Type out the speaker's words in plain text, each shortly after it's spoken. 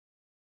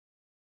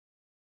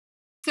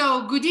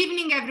So good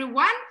evening,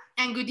 everyone,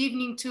 and good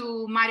evening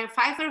to Mario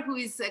Pfeifer, who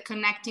is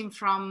connecting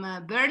from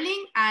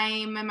Berlin.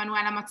 I'm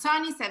Emanuela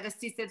Mazzonis. I've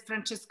assisted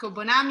Francesco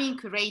Bonami in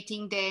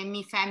curating the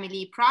Me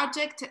Family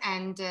project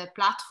and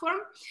platform.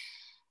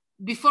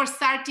 Before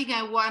starting,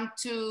 I want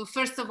to,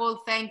 first of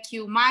all, thank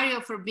you, Mario,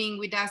 for being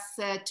with us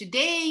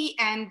today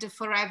and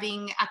for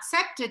having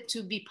accepted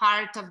to be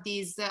part of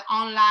this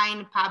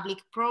online public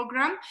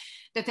program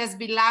that has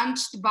been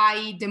launched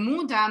by the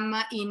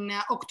Mudam in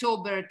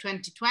October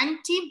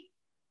 2020.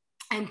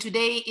 And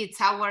today it's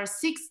our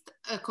sixth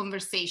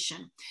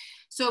conversation.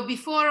 So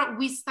before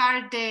we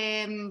start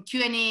the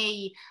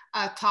Q&A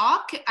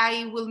talk,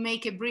 I will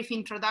make a brief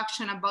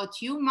introduction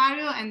about you,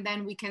 Mario, and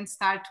then we can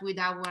start with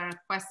our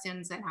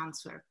questions and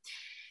answers.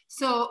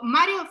 So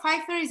Mario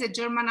Pfeifer is a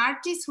German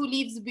artist who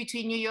lives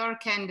between New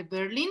York and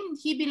Berlin.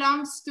 He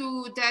belongs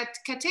to that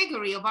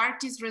category of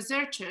artist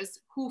researchers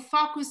who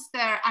focus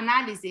their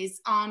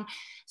analysis on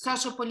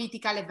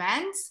sociopolitical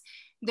events,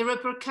 the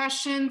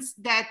repercussions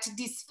that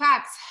these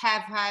facts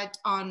have had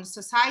on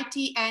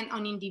society and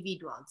on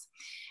individuals,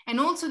 and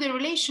also the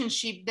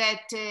relationship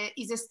that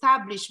is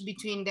established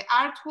between the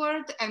art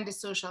world and the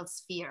social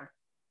sphere.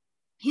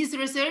 His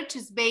research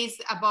is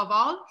based above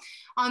all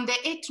on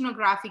the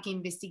ethnographic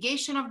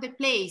investigation of the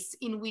place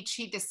in which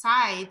he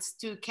decides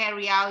to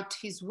carry out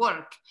his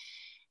work.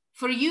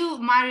 For you,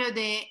 Mario,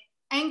 the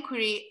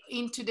enquiry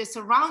into the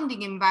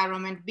surrounding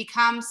environment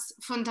becomes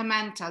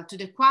fundamental to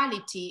the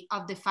quality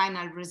of the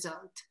final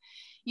result.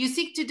 You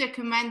seek to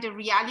document the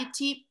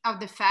reality of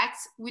the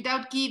facts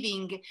without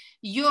giving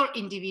your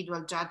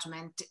individual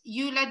judgment.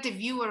 You let the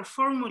viewer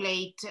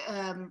formulate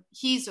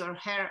his or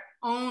her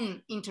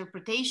own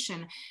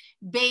interpretation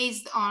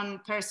based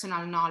on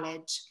personal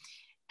knowledge.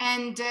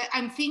 And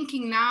I'm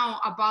thinking now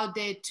about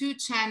the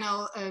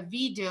two-channel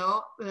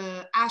video,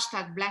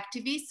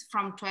 #Blacktivist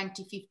from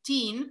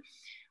 2015,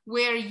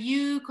 where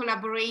you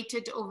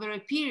collaborated over a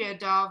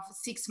period of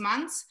 6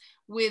 months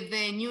with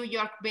the New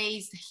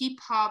York-based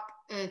hip-hop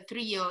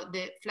trio,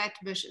 the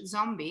Flatbush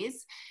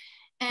Zombies,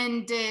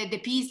 and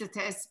the piece that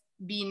has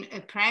been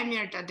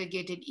premiered at the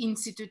Goethe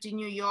Institute in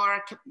New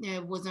York,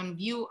 was on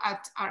view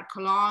at Art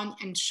Cologne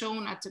and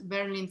shown at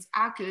Berlin's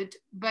Akut,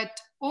 but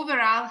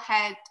overall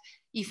had,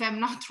 if I'm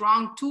not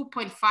wrong,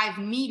 2.5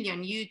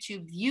 million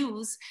YouTube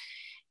views.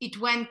 It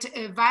went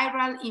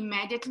viral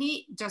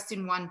immediately, just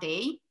in one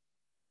day.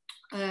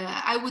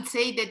 I would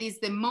say that is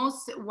the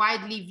most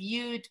widely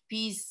viewed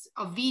piece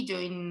of video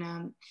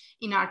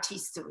in art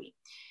history.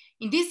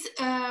 In this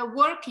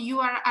work, you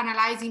are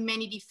analyzing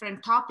many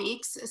different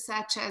topics,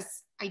 such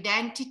as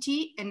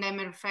identity, and I'm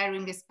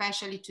referring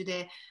especially to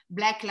the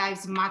Black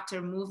Lives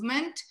Matter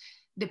movement,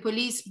 the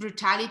police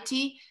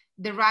brutality,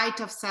 the right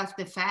of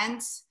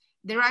self-defense,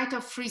 the right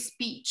of free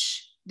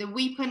speech, the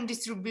weapon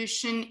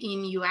distribution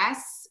in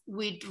US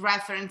with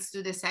reference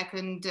to the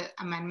Second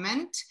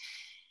Amendment.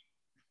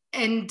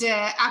 And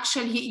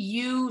actually,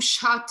 you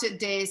shot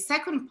the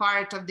second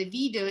part of the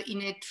video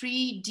in a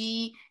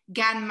 3D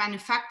gun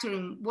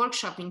manufacturing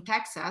workshop in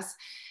Texas,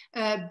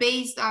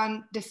 based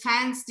on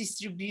Defense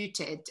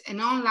Distributed, an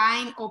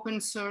online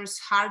open source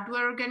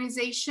hardware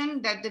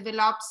organization that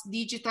develops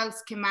digital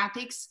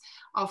schematics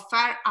of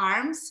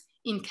firearms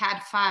in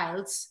CAD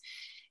files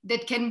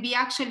that can be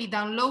actually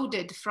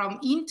downloaded from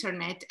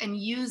internet and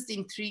used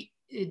in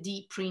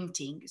 3D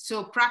printing.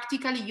 So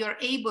practically, you're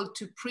able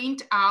to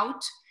print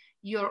out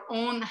your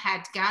own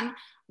handgun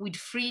with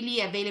freely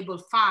available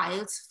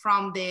files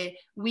from the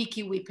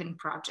Wiki Weapon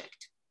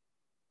project.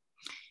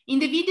 In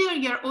the video,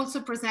 you're also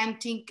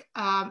presenting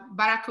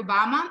Barack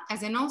Obama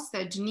as an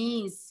hostage,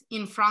 knees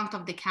in front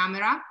of the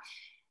camera.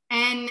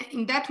 And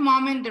in that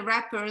moment, the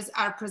rappers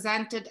are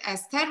presented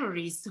as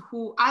terrorists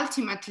who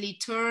ultimately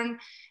turn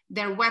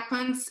their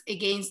weapons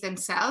against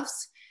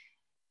themselves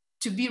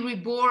to be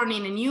reborn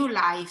in a new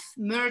life,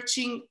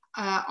 marching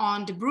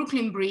on the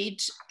Brooklyn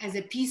Bridge as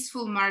a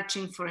peaceful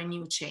marching for a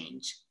new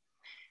change.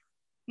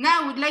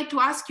 Now, I would like to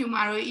ask you,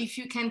 Mario, if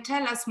you can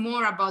tell us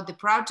more about the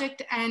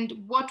project and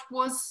what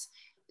was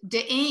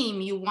the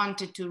aim you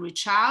wanted to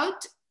reach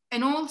out,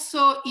 and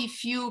also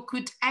if you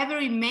could ever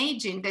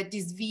imagine that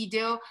this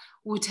video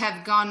would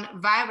have gone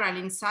viral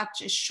in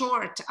such a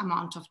short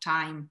amount of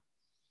time.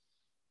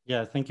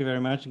 Yeah, thank you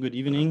very much. Good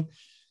evening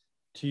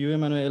to you,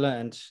 Emanuela,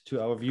 and to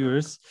our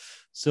viewers.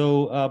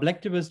 So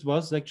Blacktivist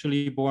was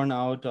actually born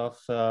out of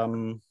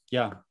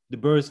the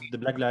birth of the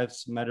Black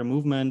Lives Matter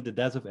movement, the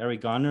death of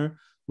Eric Garner,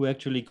 who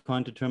actually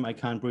coined the term "I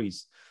can't breathe."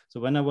 So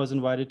when I was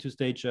invited to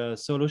stage a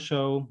solo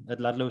show at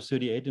Ludlow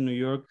 38 in New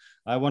York,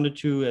 I wanted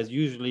to, as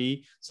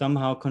usually,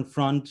 somehow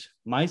confront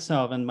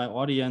myself and my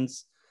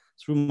audience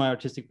through my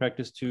artistic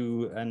practice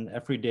to an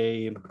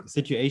everyday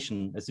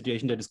situation, a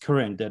situation that is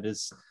current, that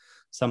is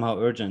somehow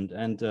urgent.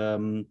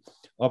 And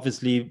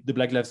obviously the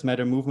Black Lives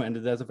Matter movement and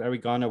the death of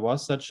Eric Garner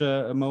was such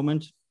a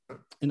moment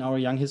in our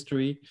young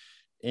history.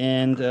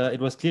 And it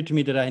was clear to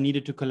me that I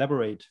needed to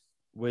collaborate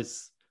with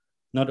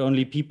not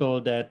only people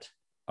that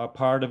are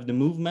part of the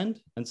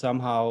movement and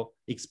somehow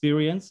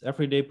experience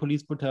everyday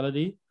police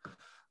brutality,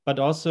 but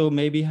also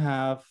maybe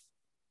have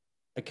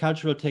a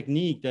cultural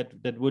technique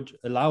that would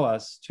allow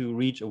us to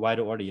reach a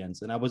wider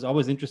audience. And I was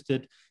always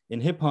interested in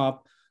hip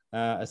hop,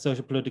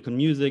 social political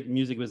music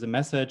with a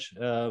message.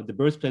 The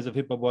birthplace of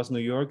hip hop was New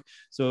York.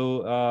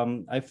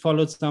 So I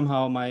followed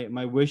somehow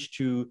my wish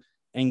to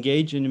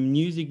engage in a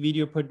music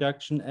video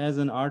production as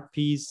an art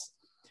piece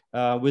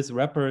with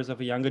rappers of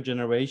a younger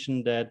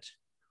generation that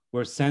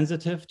were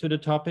sensitive to the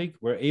topic,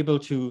 were able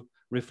to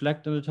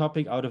reflect on the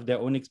topic out of their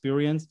own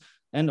experience,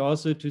 and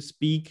also to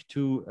speak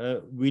to a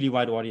really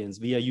wide audience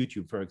via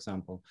YouTube, for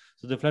example.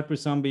 So the Flatbush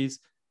Zombies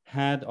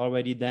had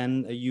already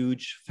then a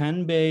huge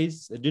fan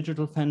base, a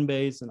digital fan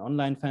base, an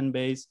online fan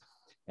base,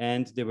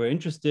 and they were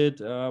interested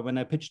when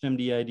I pitched them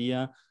the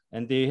idea,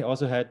 and they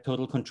also had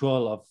total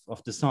control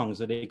of the song.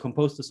 So they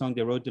composed the song,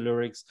 they wrote the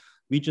lyrics.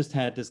 We just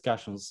had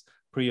discussions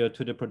prior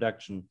to the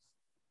production.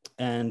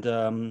 And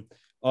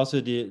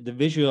also the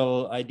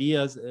visual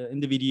ideas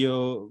in the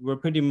video were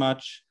pretty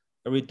much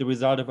the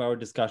result of our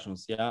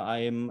discussions. Yeah, I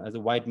am, as a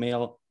white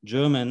male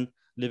German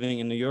living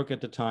in New York at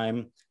the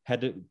time,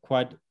 had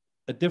quite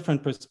a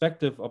different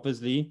perspective,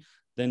 obviously,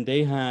 than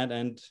they had.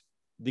 And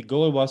the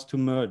goal was to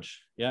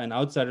merge, yeah, an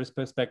outsider's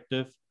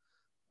perspective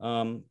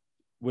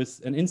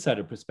with an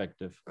insider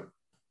perspective.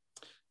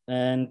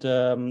 And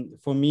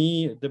for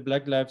me, the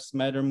Black Lives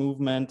Matter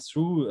movement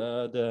through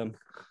the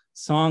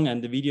song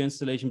and the video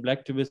installation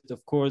Blacktivist,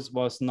 of course,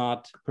 was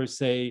not per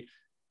se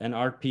an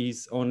art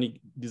piece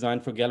only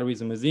designed for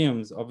galleries and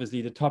museums.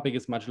 Obviously, the topic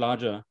is much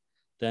larger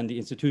than the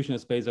institutional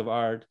space of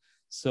art.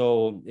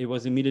 So it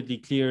was immediately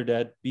clear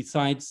that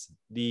besides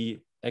the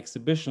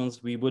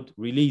exhibitions, we would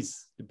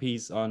release the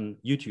piece on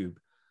YouTube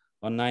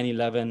on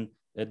 9/11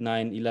 at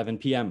 9:11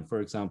 p.m.,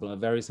 for example, a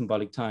very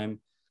symbolic time.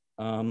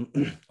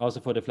 Also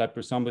for the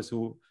Flatbush Zombies,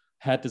 who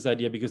had this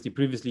idea because they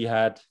previously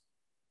had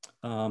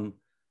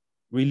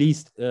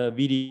released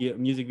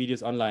music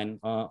videos online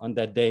on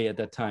that day at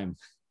that time.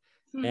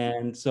 Mm-hmm.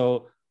 And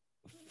so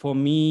for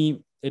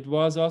me, it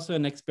was also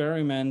an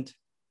experiment.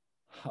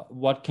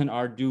 What can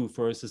art do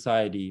for a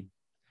society?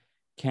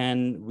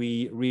 Can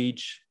we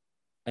reach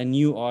a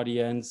new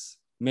audience,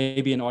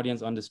 maybe an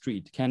audience on the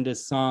street? Can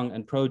this song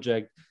and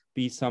project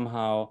be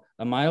somehow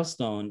a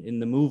milestone in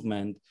the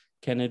movement?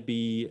 Can it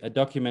be a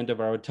document of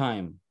our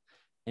time?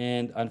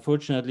 And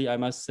unfortunately, I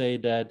must say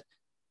that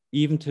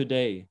even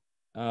today,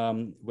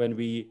 when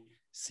we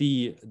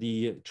see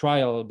the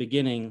trial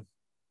beginning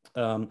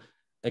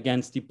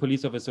against the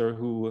police officer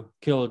who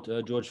killed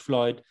George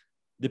Floyd,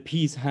 the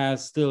piece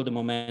has still the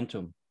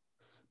momentum.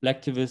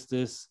 Blacktivist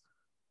is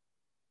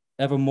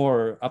ever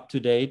more up to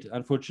date,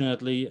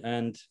 unfortunately,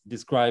 and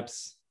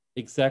describes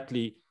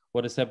exactly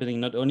what is happening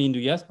not only in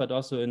the US, but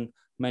also in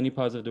many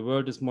parts of the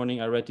world. This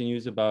morning, I read the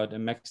news about a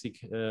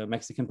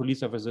Mexican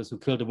police officers who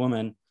killed a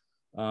woman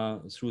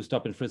through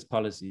stop and frisk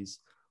policies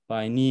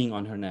by kneeing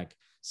on her neck.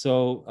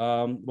 So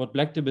what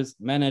Blacktivist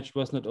managed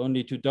was not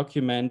only to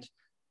document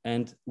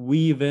and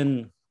weave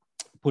in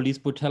police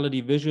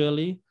brutality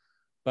visually,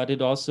 but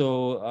it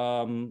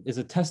also is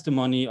a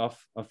testimony of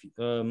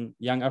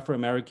young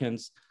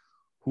Afro-Americans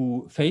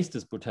who face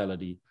this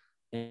brutality.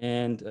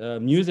 And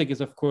music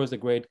is, of course, a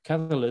great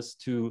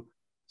catalyst to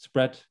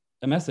spread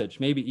a message,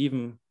 maybe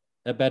even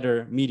a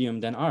better medium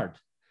than art,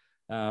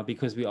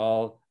 because there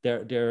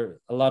are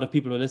a lot of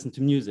people who listen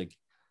to music,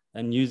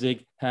 and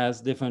music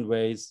has different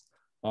ways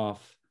of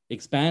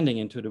expanding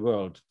into the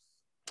world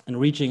and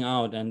reaching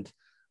out and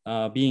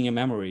being a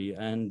memory.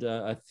 And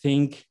I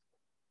think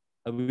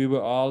we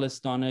were all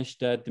astonished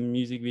that the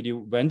music video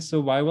went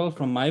so viral.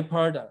 From my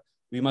part,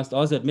 we must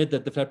also admit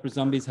that the Flatbush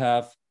Zombies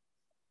have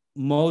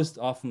most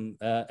often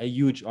a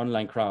huge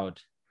online crowd.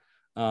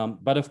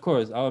 But of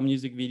course, our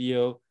music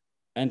video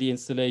and the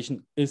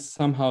installation is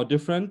somehow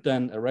different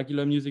than a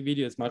regular music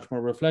video. It's much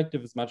more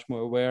reflective, it's much more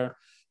aware,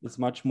 it's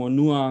much more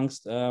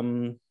nuanced,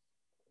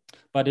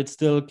 but it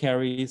still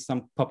carries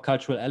some pop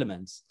cultural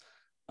elements.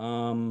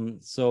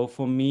 So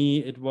for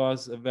me, it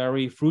was a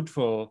very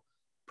fruitful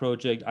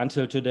project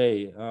until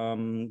today,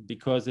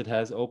 because it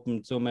has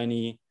opened so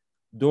many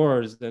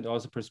doors and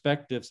also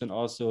perspectives and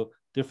also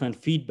different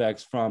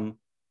feedbacks from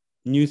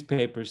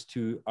newspapers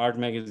to art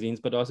magazines,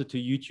 but also to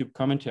YouTube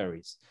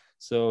commentaries.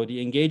 So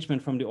the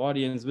engagement from the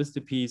audience with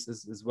the piece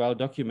is well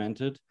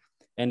documented,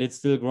 and it's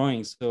still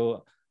growing.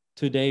 So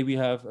today we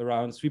have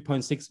around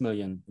 3.6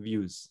 million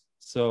views.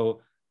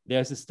 So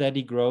there's a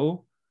steady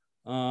growth,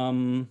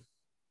 and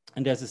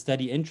there's a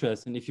steady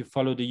interest. And if you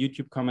follow the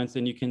YouTube comments,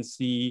 then you can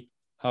see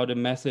how the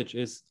message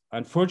is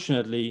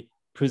unfortunately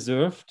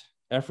preserved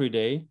every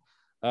day,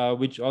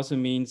 which also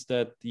means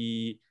that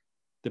the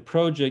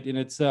project in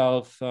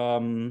itself,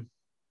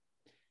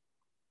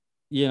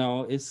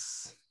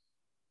 is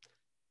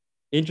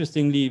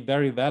interestingly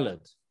very valid.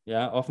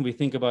 Yeah, often we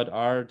think about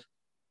art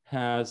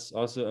has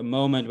also a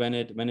moment when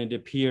it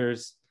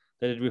appears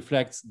that it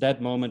reflects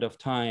that moment of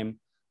time.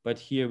 But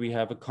here we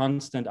have a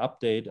constant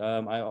update.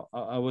 I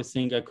always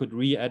think I could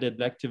re-edit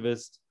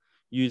Blacktivist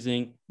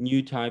using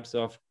new types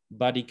of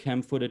body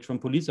cam footage from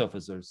police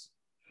officers,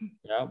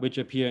 yeah, which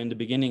appear in the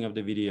beginning of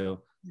the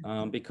video,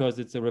 because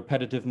it's a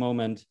repetitive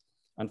moment,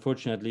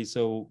 unfortunately.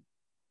 So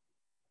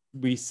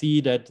we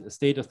see that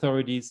state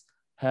authorities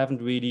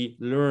haven't really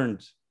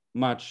learned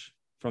much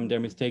from their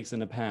mistakes in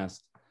the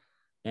past.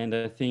 And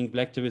I think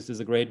Blacktivist is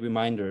a great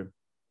reminder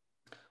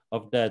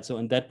of that. So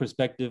in that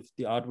perspective,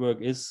 the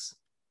artwork is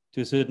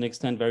to a certain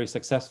extent very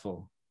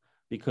successful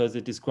because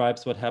it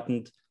describes what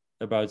happened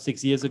about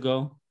 6 years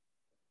ago.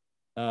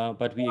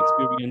 But we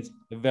experience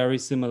a very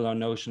similar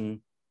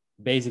notion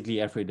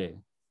basically every day.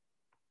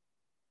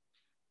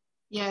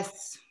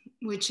 Yes,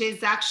 which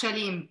is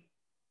actually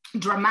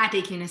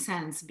dramatic in a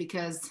sense,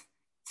 because it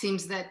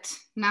seems that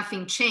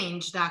nothing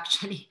changed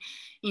actually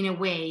in a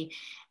way.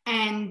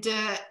 And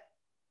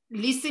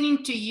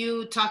listening to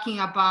you talking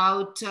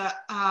about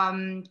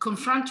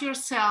confront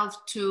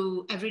yourself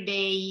to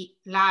everyday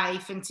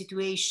life and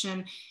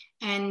situation,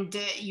 and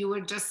you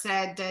were just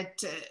said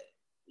that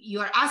you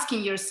are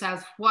asking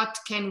yourself, what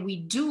can we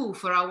do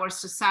for our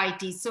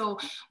society? So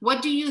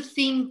what do you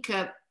think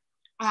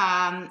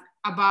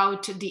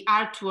about the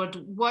artwork?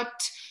 What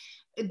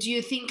do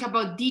you think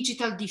about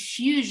digital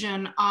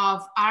diffusion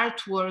of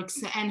artworks,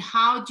 and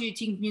how do you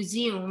think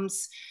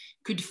museums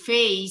could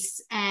face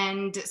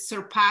and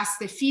surpass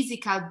the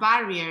physical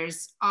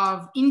barriers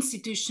of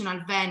institutional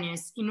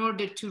venues in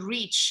order to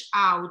reach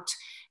out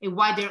a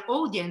wider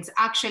audience,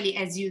 actually,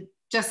 as you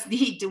just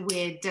did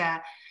with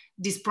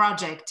this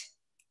project?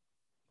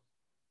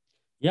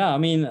 Yeah, I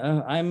mean,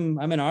 I'm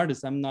an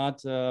artist. I'm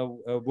not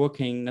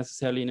working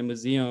necessarily in a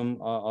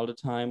museum all the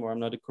time, or I'm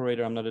not a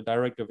curator, I'm not a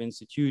director of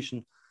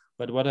institution.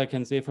 But what I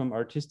can say from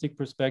artistic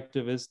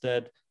perspective is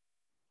that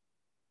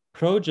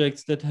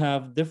projects that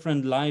have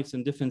different lives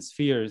in different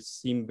spheres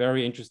seem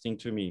very interesting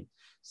to me.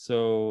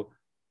 So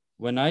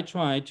when I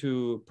try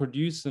to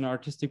produce an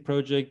artistic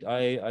project,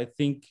 I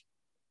think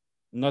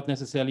not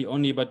necessarily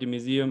only about the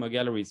museum or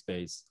gallery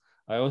space.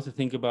 I also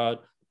think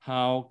about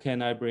how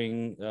can I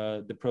bring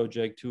the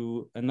project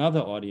to another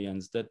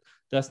audience that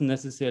doesn't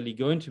necessarily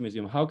go into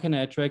museum? How can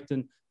I attract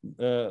an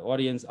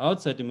audience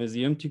outside the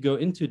museum to go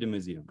into the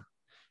museum?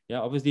 Yeah,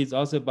 obviously it's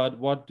also about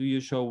what do you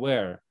show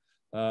where.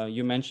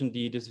 You mentioned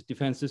the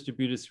defense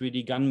distributed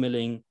 3D gun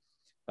milling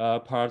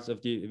parts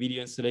of the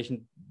video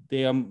installation.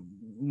 They are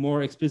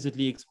more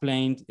explicitly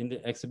explained in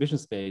the exhibition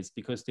space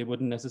because they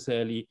wouldn't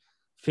necessarily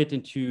fit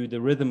into the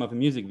rhythm of a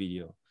music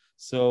video.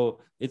 So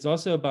it's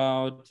also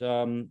about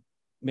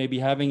maybe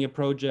having a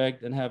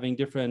project and having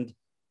different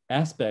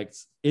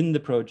aspects in the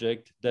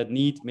project that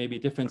need maybe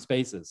different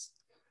spaces.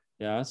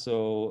 Yeah,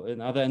 so in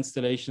other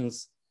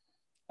installations,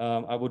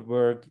 I would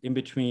work in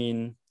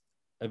between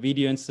a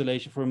video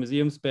installation for a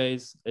museum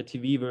space, a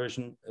TV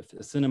version,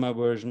 a cinema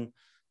version,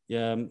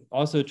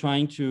 also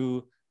trying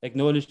to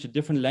acknowledge the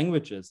different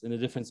languages in the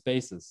different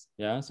spaces.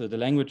 Yeah, so the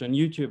language on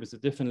YouTube is a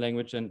different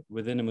language than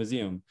within a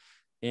museum.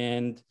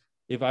 And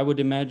if I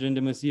would imagine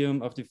the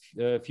museum of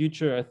the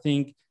future, I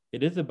think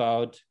it is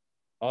about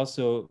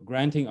also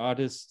granting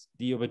artists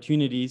the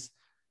opportunities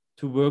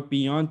to work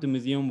beyond the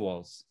museum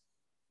walls.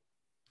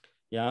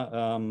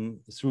 Yeah,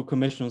 through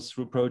commissions,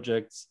 through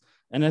projects.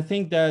 And I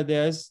think that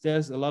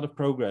there's a lot of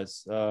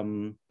progress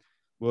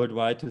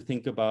worldwide to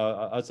think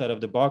about outside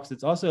of the box.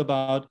 It's also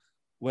about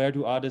where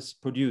do artists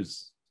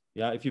produce?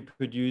 Yeah, if you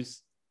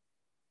produce,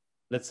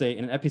 let's say,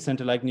 in an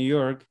epicenter like New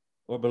York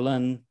or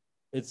Berlin,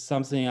 it's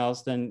something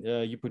else than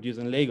you produce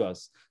in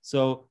Lagos.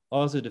 So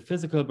also the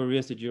physical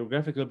barriers, the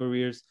geographical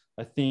barriers,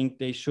 I think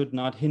they should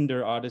not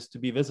hinder artists to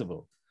be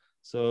visible.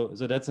 So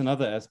that's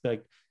another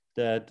aspect,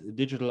 that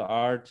digital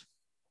art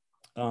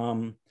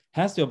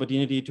has the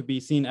opportunity to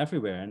be seen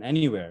everywhere and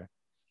anywhere,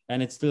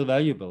 and it's still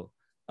valuable.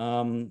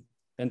 And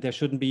there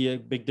shouldn't be a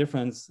big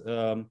difference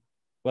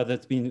whether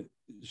it's been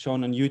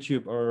shown on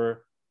YouTube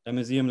or a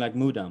museum like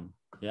Mudam.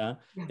 Yeah.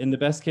 In the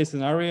best case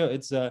scenario,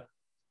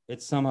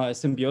 it's somehow a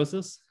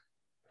symbiosis,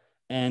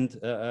 and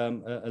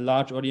a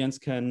large audience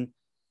can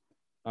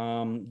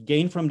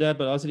gain from that,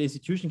 but also the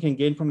institution can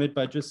gain from it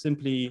by just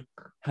simply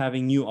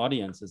having new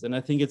audiences. And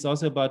I think it's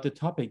also about the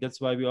topic.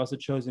 That's why we also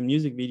chose a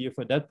music video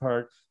for that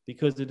part,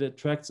 because it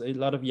attracts a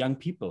lot of young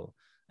people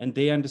and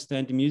they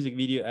understand the music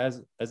video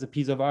as a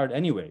piece of art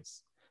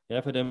anyways. Yeah,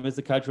 for them it's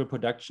a cultural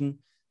production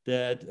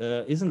that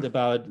isn't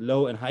about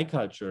low and high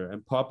culture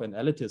and pop and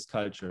elitist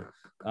culture.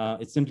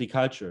 It's simply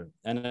culture.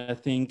 And I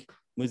think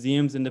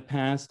museums in the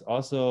past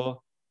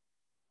also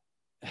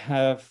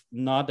have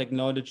not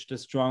acknowledged the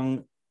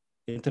strong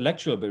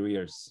intellectual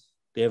barriers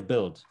they have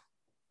built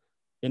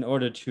in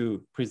order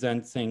to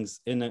present things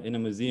in a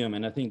museum.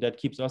 And I think that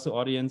keeps also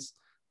audience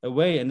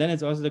away. And then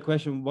it's also the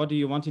question, what do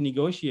you want to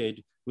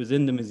negotiate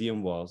within the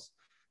museum walls?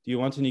 Do you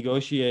want to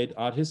negotiate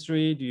art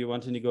history? Do you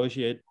want to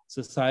negotiate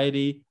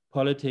society,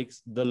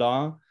 politics, the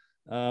law?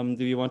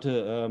 Do you want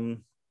to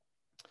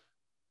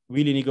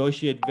really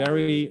negotiate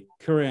very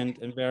current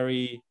and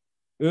very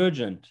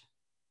urgent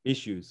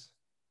issues?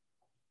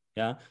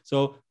 Yeah,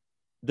 so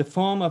the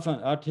form of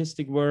an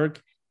artistic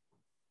work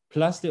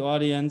plus the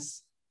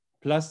audience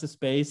plus the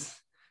space,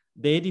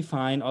 they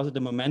define also the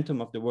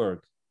momentum of the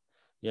work.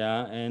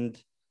 Yeah, and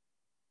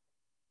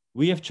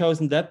we have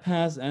chosen that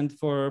path. And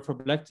for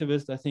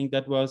Blacktivist, I think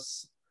that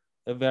was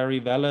a very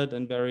valid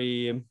and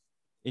very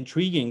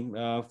intriguing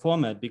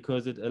format,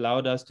 because it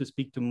allowed us to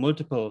speak to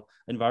multiple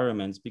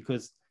environments,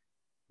 because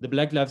the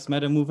Black Lives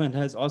Matter movement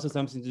has also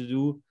something to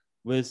do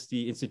with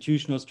the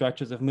institutional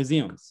structures of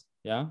museums.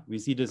 Yeah, we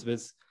see this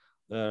with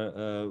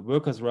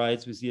workers'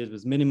 rights, we see it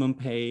with minimum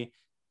pay.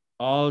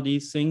 All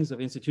these things of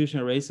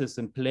institutional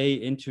racism play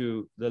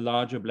into the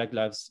larger Black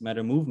Lives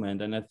Matter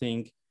movement. And I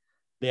think,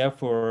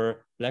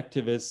 therefore,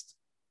 Blacktivists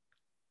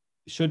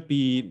should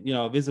be, you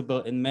know,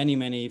 visible in many,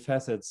 many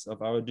facets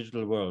of our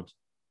digital world.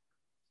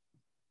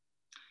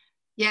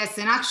 Yes,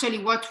 and actually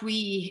what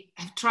we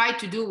have tried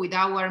to do with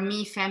our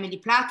Me Family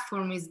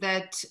platform is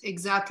that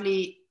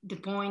exactly the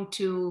point,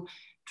 to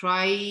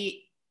try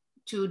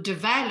to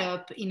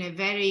develop in a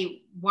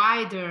very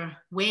wider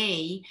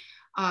way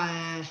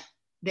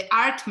the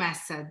art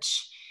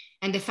message.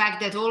 And the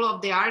fact that all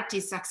of the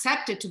artists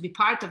accepted to be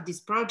part of this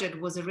project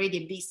was already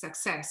a big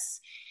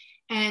success.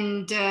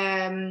 And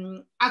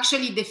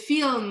actually the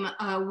film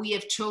we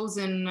have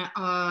chosen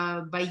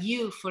by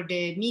you for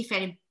the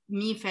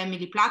Me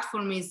Family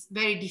platform is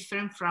very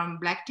different from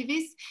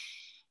Blacktivists.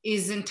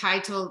 Is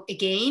entitled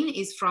Again,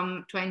 is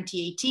from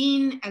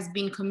 2018, has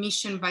been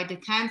commissioned by the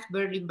 10th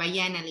Berlin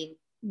Biennale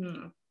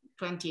in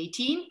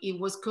 2018. It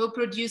was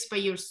co-produced by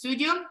your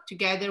studio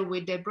together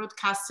with the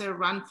broadcaster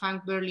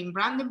Rundfunk Berlin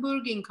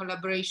Brandenburg in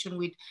collaboration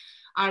with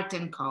Art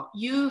 & Co.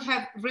 You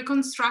have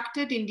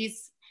reconstructed in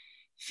this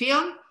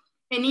film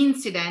an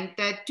incident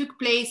that took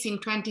place in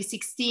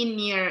 2016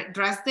 near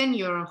Dresden,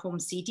 your home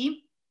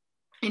city,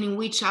 and in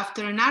which,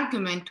 after an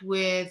argument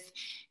with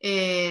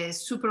a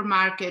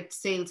supermarket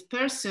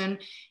salesperson,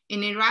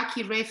 an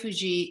Iraqi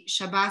refugee,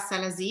 Shabazz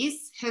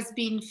Al-Aziz, has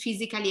been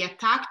physically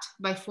attacked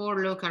by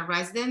 4 local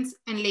residents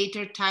and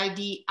later tied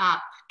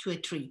up to a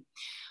tree.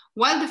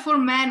 While the 4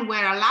 men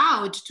were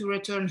allowed to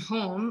return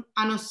home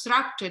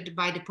unobstructed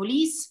by the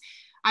police,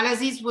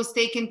 Al-Aziz was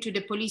taken to the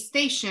police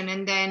station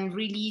and then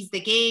released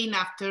again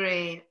after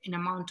an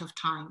amount of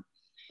time.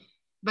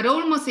 But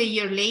almost a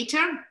year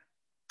later,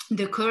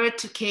 the court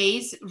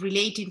case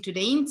relating to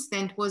the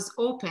incident was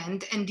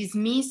opened and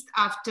dismissed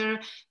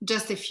after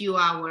just a few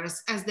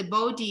hours, as the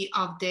body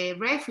of the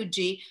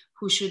refugee,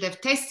 who should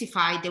have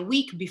testified a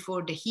week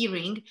before the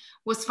hearing,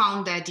 was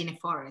found dead in a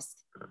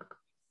forest.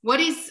 What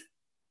is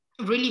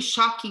really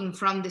shocking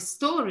from the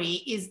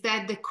story is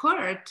that the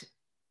court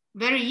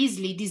very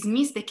easily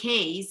dismissed the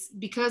case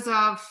because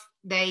of,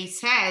 they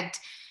said,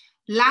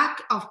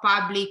 lack of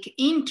public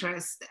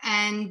interest,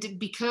 and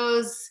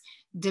because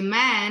the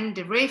man,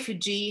 the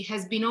refugee,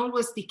 has been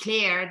always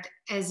declared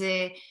as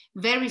a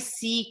very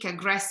sick,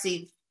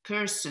 aggressive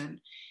person,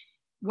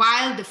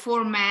 while the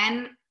 4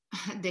 men,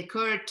 the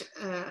court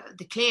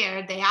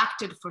declared they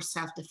acted for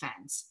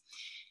self-defense.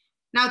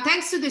 Now,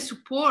 thanks to the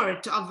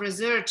support of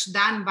research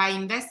done by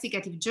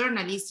investigative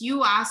journalists,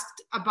 you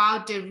asked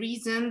about the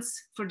reasons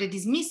for the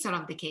dismissal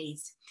of the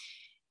case.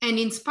 And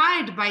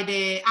inspired by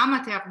the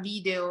amateur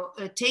video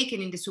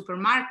taken in the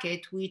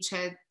supermarket, which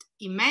had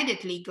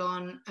immediately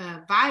gone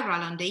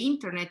viral on the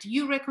internet,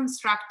 you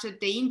reconstructed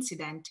the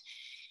incident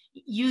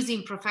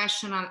using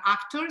professional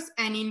actors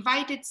and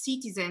invited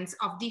citizens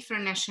of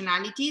different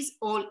nationalities,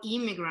 all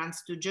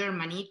immigrants to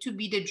Germany, to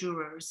be the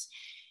jurors.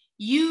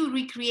 You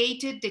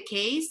recreated the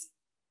case,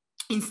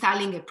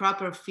 installing a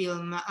proper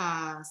film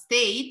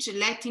stage,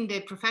 letting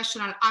the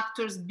professional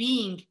actors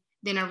being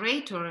the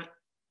narrator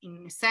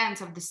in a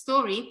sense of the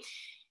story,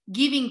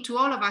 giving to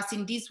all of us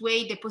in this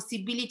way the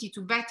possibility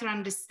to better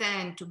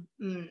understand, to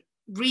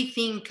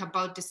rethink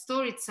about the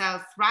story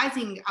itself,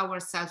 raising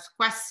ourselves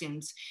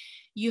questions.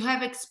 You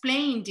have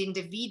explained in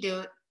the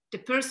video the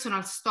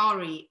personal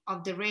story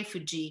of the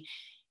refugee,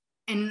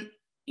 and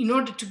in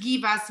order to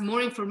give us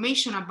more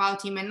information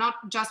about him and not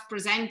just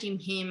presenting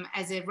him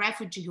as a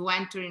refugee who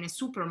entered in a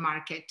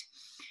supermarket.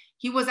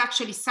 He was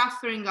actually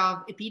suffering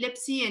of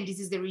epilepsy, and this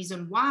is the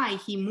reason why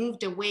he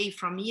moved away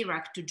from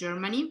Iraq to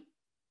Germany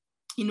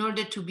in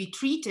order to be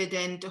treated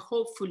and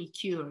hopefully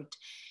cured.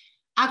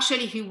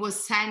 Actually, he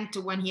was sent,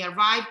 when he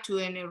arrived, to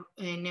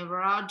a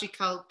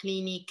neurological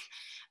clinic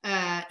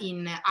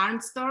in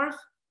Arnsdorf,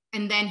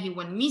 and then he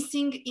went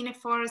missing in a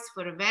forest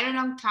for a very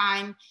long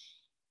time,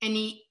 and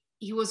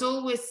he was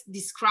always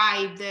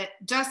described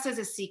just as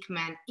a sick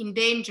man, in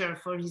danger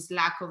for his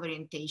lack of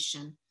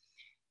orientation.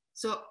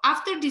 So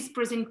after this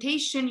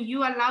presentation, you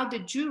allowed the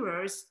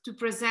jurors to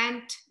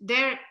present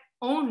their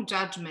own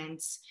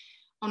judgments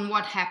on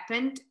what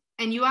happened,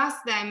 and you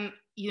asked them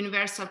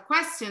universal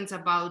questions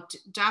about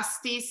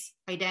justice,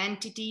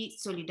 identity,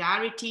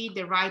 solidarity,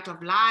 the right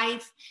of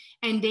life,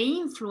 and the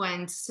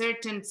influence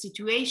certain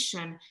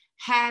situations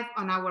have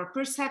on our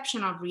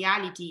perception of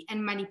reality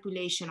and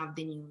manipulation of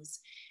the news.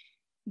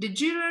 The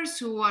jurors,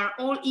 who are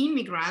all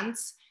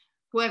immigrants,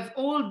 who have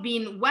all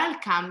been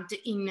welcomed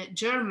in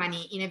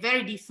Germany in a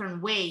very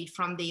different way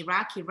from the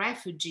Iraqi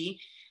refugee,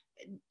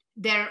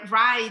 their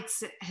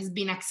rights has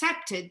been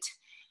accepted.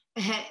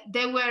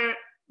 They were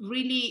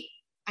really,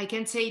 I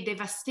can say,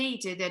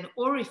 devastated and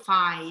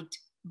horrified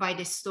by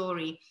the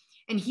story.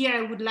 And here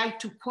I would like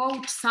to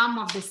quote some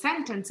of the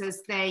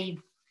sentences they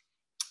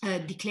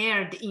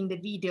declared in the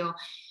video.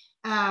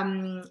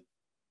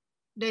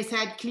 they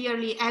said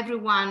clearly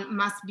everyone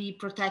must be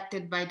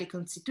protected by the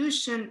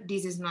Constitution.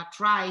 This is not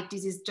right.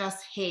 This is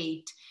just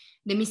hate.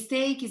 The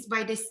mistake is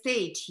by the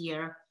state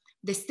here.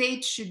 The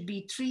state should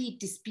be treat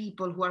these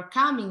people who are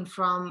coming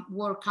from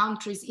war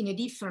countries in a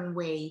different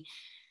way.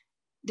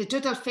 The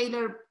total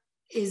failure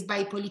is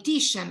by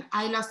politicians.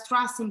 I lost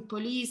trust in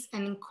police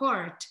and in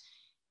court.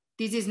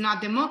 This is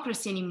not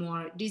democracy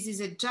anymore. This is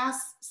a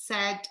just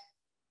said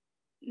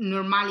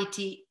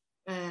normality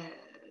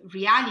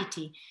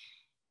reality.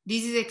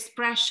 This is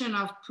expression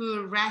of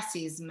pure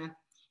racism.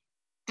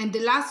 And the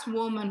last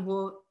woman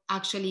who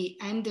actually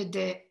ended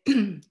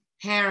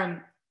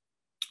her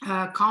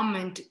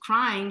comment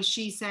crying,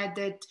 she said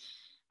that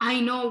I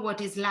know what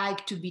it's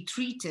like to be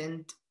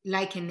treated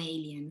like an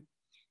alien.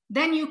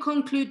 Then you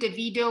conclude the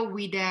video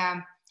with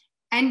an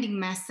ending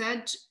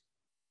message: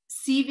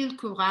 civil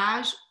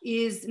courage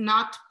is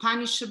not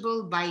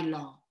punishable by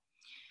law.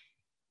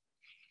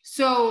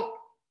 So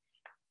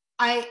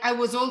I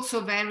was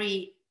also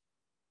very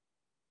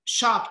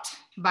shocked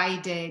by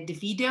the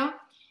video,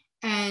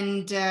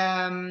 and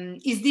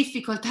it's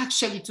difficult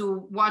actually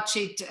to watch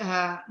it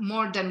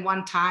more than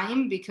one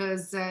time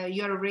because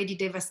you're already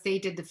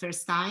devastated the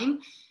first time.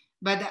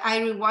 But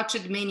I rewatched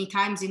it many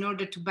times in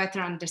order to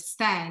better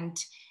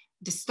understand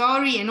the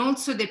story and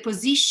also the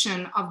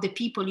position of the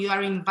people you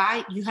have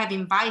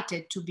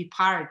invited to be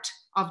part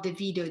of the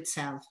video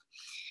itself.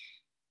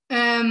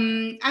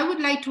 I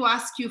would like to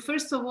ask you,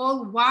 first of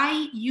all,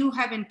 why you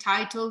have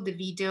entitled the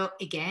video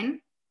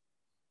Again,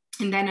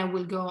 and then I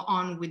will go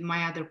on with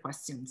my other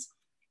questions.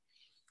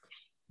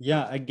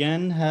 Yeah,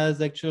 Again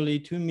has actually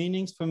two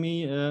meanings for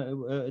me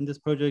in this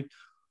project.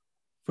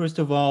 First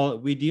of all,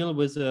 we deal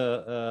with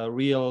a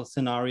real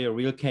scenario, a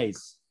real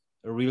case,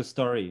 a real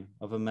story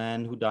of a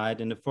man who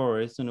died in the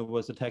forest and who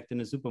was attacked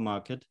in a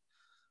supermarket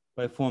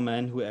by 4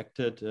 men who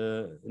acted,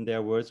 in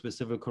their words, with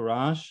civil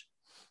courage.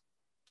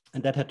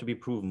 And that had to be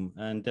proven.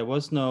 And there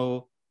was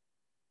no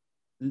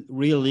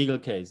real legal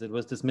case. It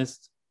was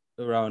dismissed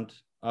around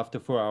after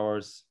 4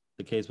 hours,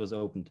 the case was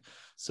opened.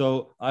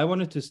 So I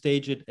wanted to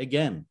stage it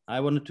again.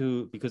 I wanted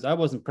to, because I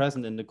wasn't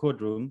present in the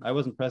courtroom, I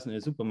wasn't present in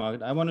the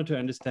supermarket, I wanted to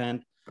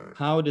understand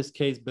how this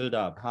case built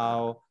up,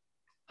 how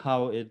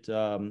it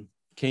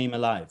came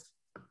alive.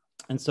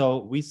 And so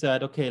we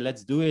said, okay,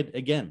 let's do it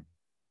again.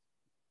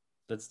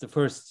 That's the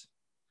first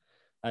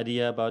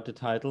idea about the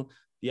title.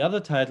 The other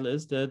title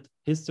is that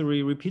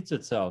history repeats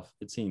itself,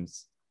 it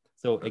seems.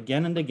 So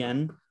again and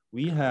again,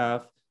 we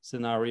have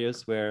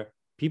scenarios where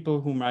people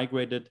who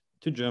migrated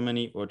to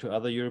Germany or to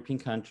other European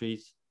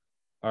countries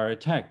are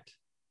attacked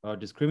or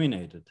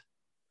discriminated,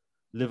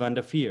 live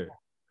under fear.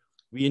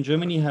 We in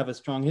Germany have a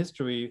strong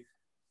history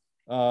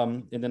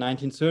in the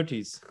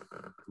 1930s,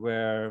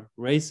 where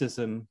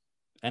racism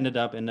ended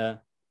up in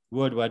a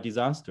worldwide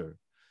disaster.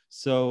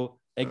 So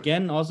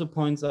again, also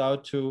points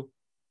out to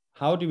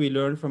how do we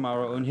learn from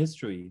our own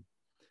history?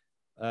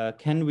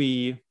 Can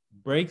we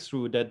break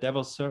through that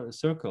devil's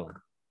circle?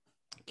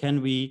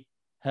 Can we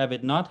have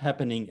it not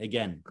happening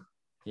again?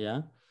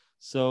 Yeah.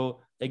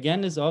 So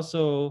Again is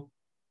also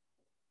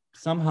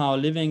somehow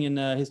living in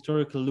a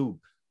historical loop.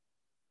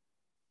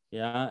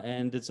 Yeah.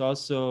 And it's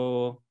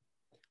also,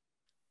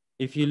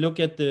 if you look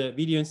at the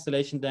video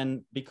installation,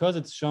 then because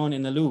it's shown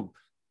in a loop,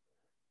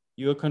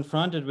 you're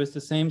confronted with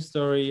the same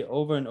story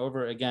over and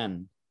over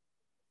again,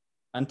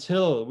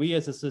 until we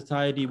as a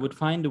society would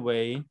find a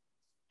way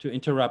to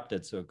interrupt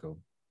that circle.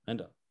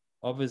 And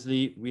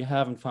obviously we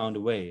haven't found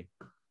a way.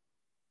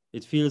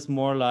 It feels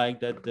more like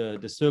that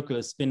the circle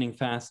is spinning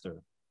faster.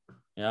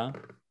 Yeah.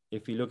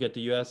 If you look at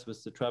the US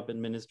with the Trump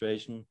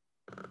administration,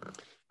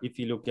 if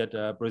you look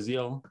at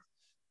Brazil,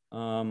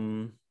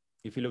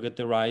 if you look at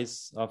the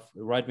rise of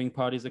right-wing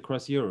parties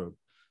across Europe.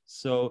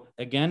 So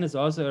again, it's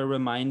also a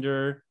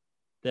reminder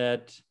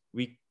that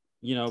we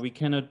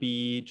cannot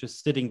be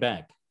just sitting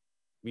back.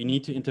 We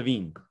need to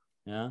intervene.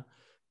 Yeah.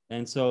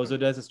 And so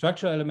there's a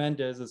structural element,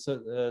 there's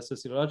a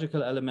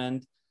sociological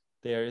element,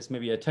 there is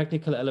maybe a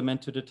technical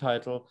element to the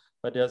title,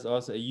 but there's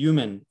also a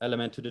human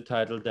element to the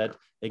title that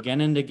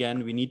again and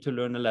again, we need to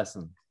learn a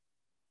lesson.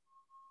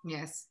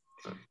 Yes.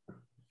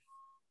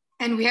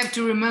 And we have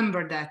to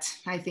remember that,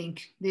 I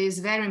think. This is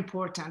very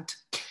important.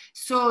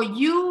 So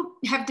you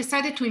have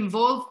decided to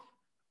involve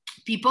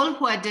people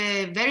who had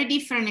a very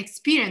different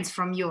experience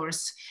from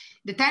yours.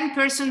 The 10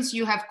 persons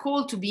you have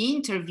called to be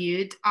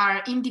interviewed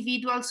are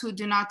individuals who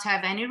do not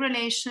have any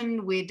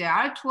relation with the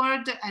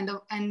artwork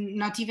and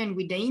not even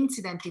with the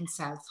incident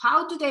itself.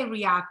 How do they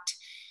react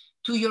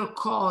to your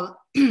call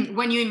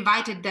when you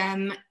invited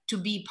them to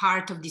be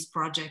part of this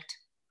project?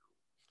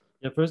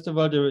 Yeah, first of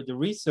all, the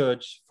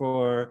research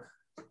for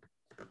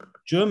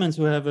Germans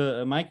who have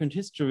a migrant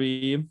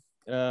history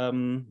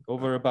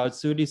over about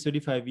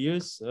 35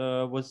 years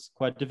was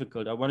quite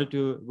difficult. I wanted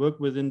to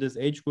work within this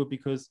age group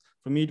because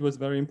for me it was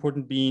very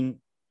important, being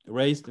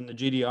raised in the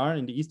GDR,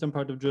 in the eastern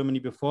part of Germany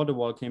before the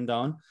wall came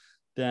down,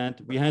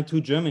 that we had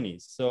 2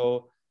 Germanys.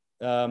 So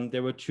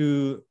there were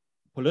 2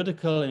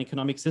 political and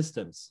economic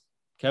systems: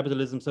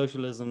 capitalism,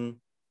 socialism,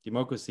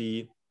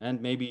 democracy,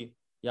 and maybe,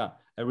 yeah,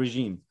 a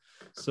regime.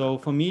 So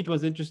for me, it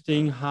was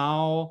interesting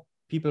how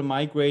people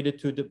migrated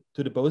to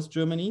the both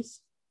Germanys,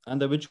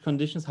 under which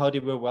conditions, how they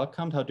were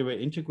welcomed, how they were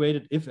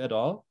integrated, if at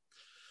all,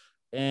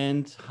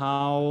 and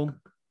how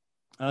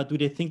do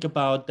they think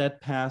about that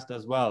past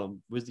as well.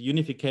 With the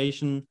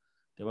unification,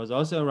 there was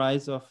also a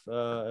rise of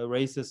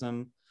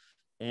racism,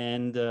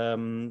 and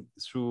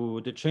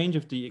through the change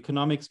of the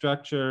economic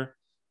structure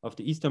of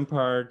the eastern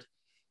part,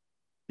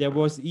 there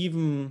was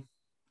even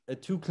a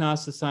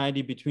two-class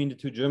society between the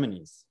two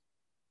Germanys.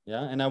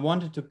 Yeah, and I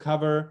wanted to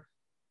cover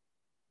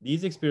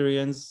these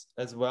experiences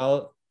as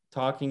well,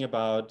 talking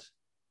about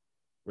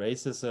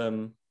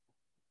racism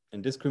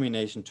and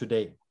discrimination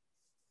today.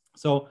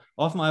 So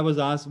often I was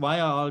asked, why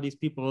are all these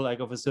people like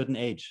of a certain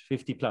age,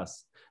 50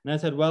 plus? And I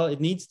said, well,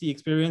 it needs the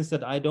experience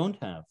that I don't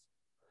have.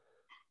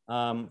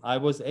 I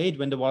was 8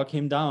 when the wall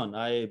came down.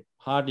 I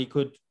hardly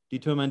could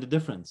determine the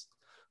difference.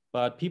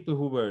 But people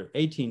who were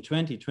 18,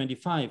 20,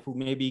 25, who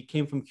maybe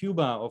came from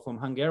Cuba or from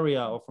Hungary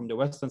or from the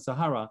Western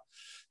Sahara,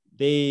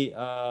 they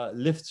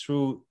lived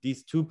through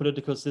these two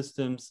political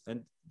systems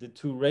and the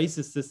two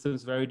racist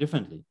systems very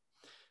differently.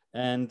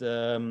 And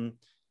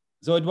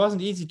so it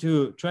wasn't easy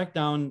to track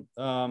down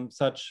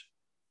such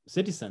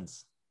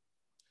citizens.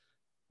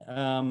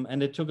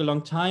 And it took a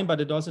long time,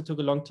 but it also took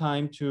a long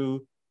time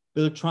to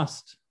build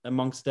trust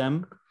amongst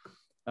them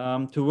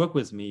to work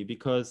with me,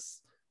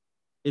 because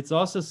it's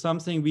also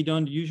something we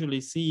don't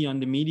usually see on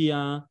the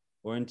media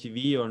or on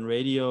TV or on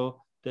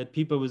radio, that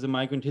people with a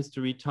migrant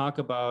history talk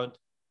about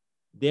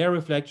their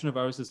reflection of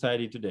our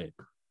society today.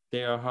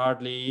 They are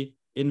hardly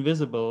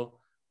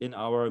invisible in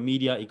our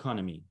media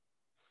economy.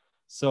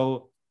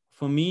 So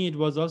for me, it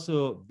was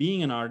also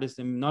being an artist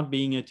and not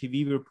being a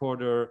TV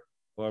reporter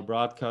or a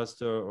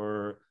broadcaster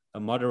or a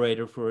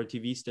moderator for a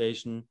TV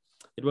station.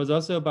 It was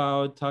also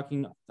about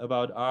talking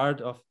about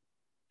art of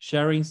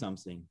sharing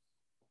something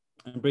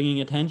and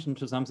bringing attention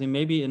to something,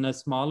 maybe in a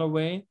smaller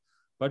way,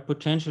 but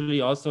potentially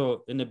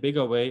also in a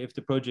bigger way if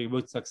the project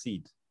would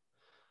succeed.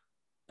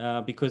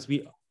 Because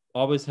we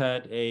always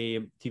had a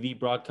TV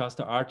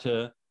broadcaster,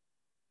 Arte,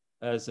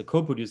 as a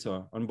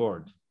co-producer on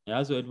board.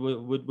 Yeah, so it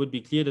would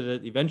be clear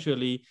that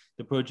eventually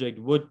the project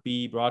would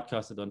be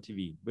broadcasted on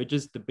TV, which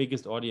is the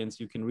biggest audience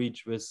you can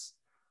reach with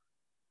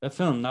a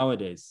film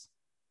nowadays,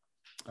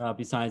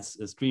 besides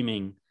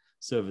streaming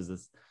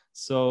services.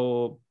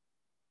 So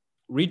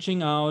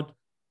reaching out,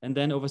 and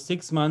then over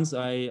 6 months,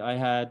 I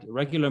had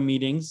regular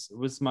meetings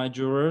with my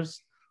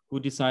jurors who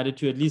decided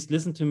to at least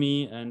listen to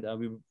me, and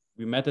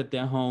we met at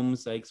their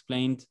homes. I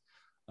explained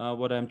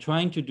what I'm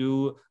trying to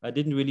do. I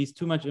didn't release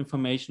too much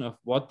information of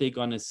what they're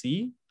gonna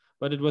see,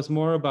 but it was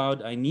more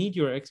about, I need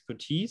your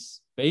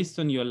expertise based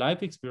on your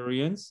life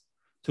experience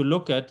to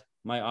look at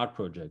my art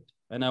project.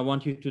 And I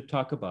want you to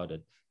talk about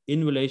it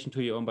in relation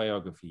to your own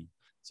biography.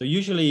 So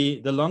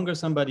usually the longer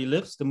somebody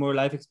lives, the more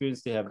life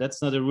experience they have.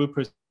 That's not a rule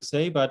per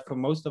se, but for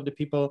most of the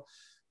people,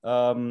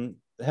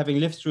 having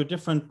lived through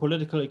different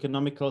political,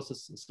 economical,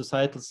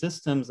 societal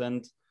systems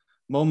and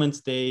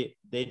moments, they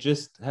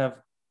just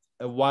have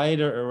a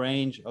wider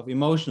range of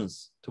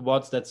emotions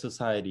towards that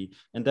society.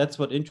 And that's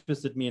what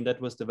interested me, and that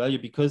was the value,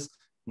 because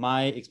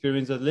my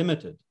experience is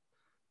limited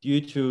due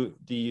to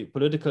the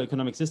political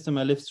economic system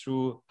I lived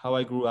through, how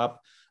I grew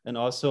up, and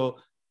also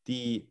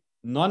the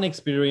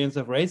non-experience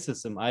of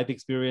racism I've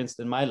experienced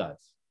in my life.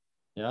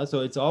 Yeah, so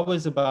it's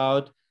always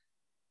about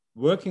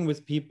working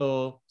with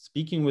people,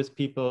 speaking with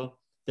people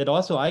that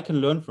also I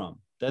can learn from.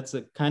 That's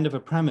a kind of a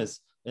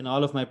premise in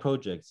all of my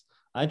projects.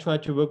 I try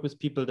to work with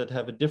people that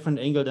have a different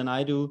angle than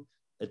I do,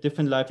 a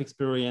different life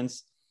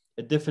experience,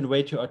 a different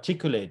way to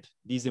articulate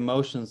these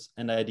emotions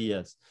and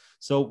ideas.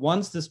 So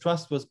once this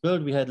trust was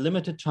built, we had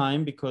limited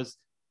time because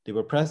they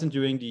were present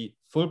during the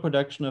full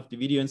production of the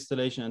video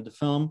installation and the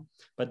film,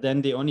 but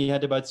then they only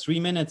had about 3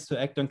 minutes to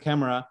act on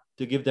camera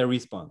to give their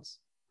response.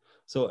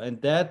 So,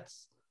 and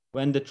that's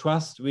when the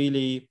trust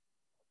really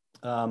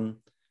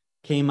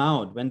came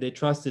out, when they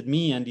trusted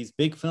me and these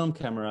big film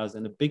cameras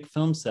and a big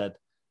film set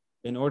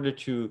in order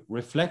to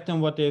reflect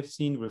on what they've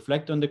seen,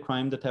 reflect on the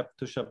crime that happened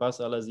to Shabazz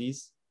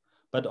Al-Aziz,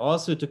 but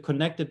also to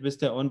connect it with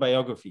their own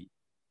biography,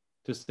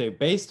 to say,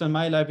 based on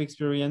my life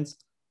experience,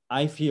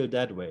 I feel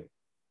that way.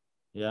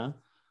 Yeah.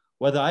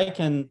 Whether I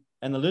can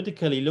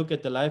analytically look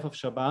at the life of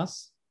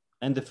Shabazz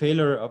and the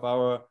failure of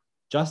our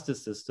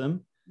justice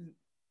system,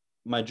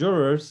 my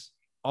jurors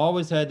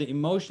always had the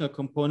emotional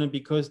component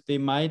because they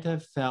might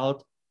have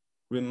felt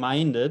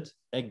reminded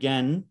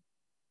again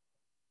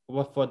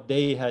of what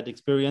they had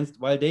experienced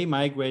while they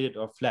migrated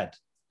or fled.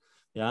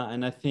 Yeah,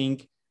 and I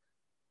think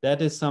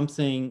that is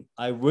something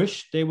I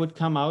wish they would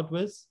come out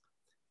with.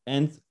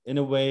 And in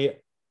a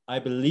way, I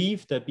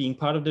believe that being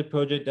part of the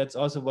project, that's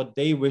also what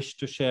they wish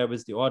to share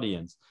with the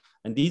audience.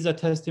 And these are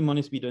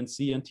testimonies we don't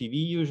see on TV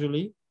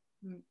usually.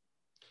 Mm.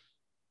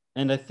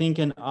 And I think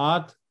an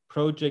art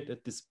project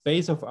at the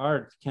space of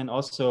art can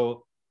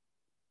also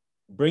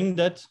bring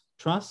that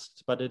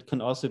trust, but it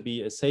can also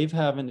be a safe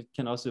haven. It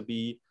can also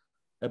be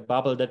a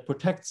bubble that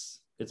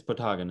protects its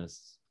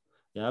protagonists.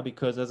 Yeah,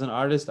 because as an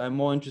artist, I'm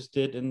more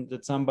interested in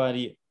that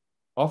somebody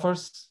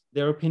offers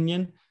their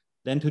opinion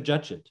than to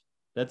judge it.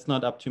 That's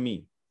not up to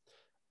me.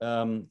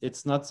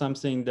 It's not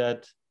something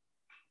that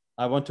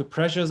I want to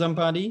pressure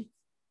somebody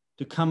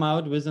to come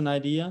out with an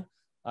idea.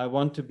 I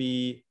want to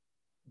be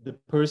the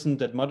person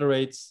that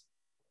moderates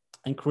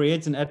and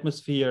creates an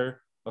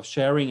atmosphere of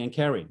sharing and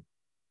caring.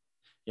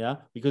 Yeah,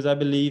 because I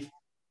believe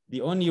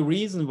the only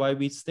reason why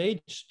we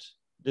staged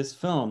this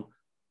film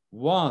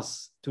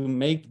was to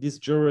make these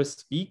jurors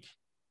speak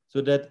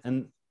so that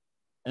an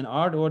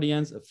art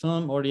audience, a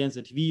film audience,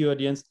 a TV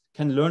audience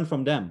can learn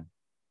from them.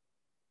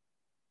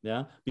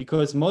 Yeah,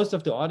 because most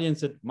of the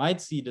audience that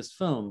might see this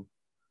film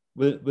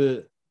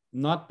will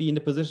not be in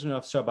the position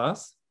of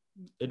Shabazz.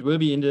 It will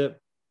be in the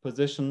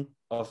position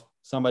of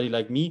somebody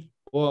like me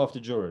or of the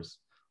jurors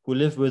who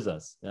live with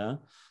us. Yeah,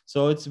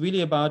 so it's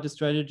really about the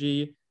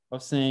strategy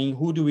of saying,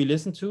 who do we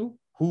listen to?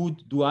 Who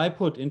do I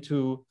put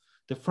into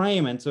the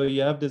frame? And so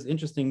you have this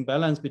interesting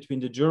balance between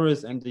the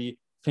jurors and the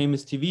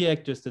famous TV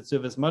actors that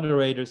serve as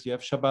moderators. You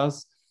have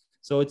Shabazz.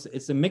 So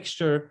it's a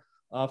mixture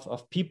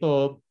of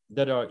people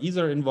that are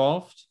either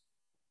involved,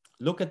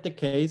 look at the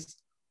case,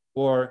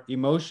 or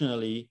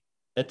emotionally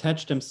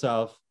attach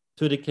themselves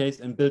to the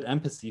case and build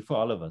empathy for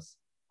all of us.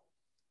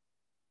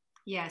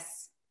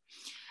 Yes.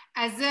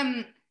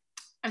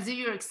 As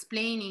you were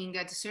explaining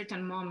at a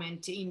certain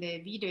moment in the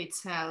video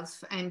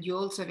itself, and you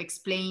also have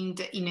explained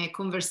in a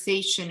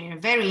conversation, in a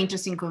very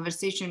interesting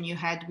conversation you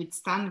had with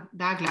Stan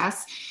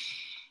Douglas,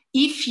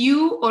 if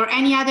you or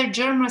any other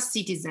German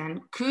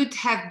citizen could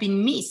have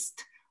been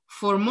missed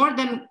for more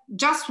than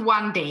just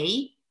one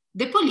day,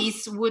 the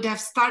police would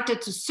have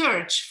started to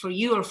search for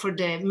you or for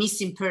the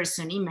missing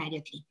person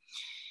immediately.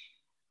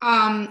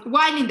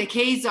 While in the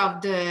case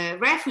of the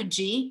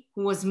refugee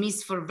who was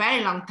missed for a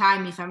very long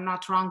time, if I'm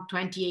not wrong,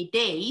 28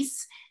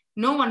 days,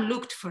 no one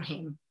looked for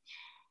him.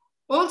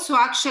 Also,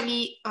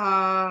 actually,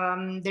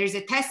 there's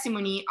a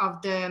testimony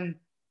of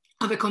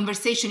a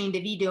conversation in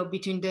the video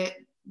between the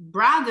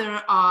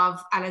brother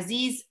of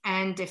Al-Aziz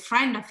and a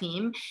friend of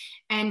him,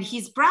 and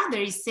his brother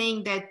is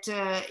saying that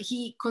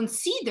he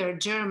considered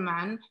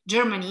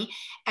Germany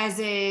as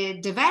a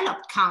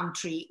developed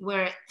country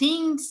where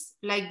things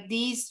like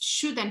this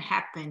shouldn't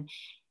happen.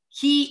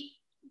 He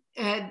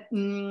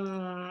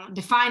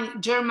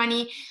defined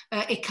Germany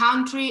a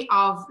country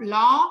of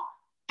law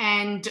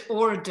and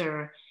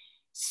order.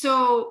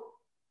 So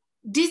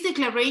this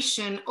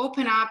declaration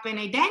opened up an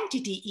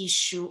identity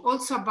issue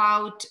also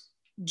about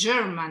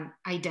German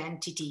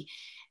identity.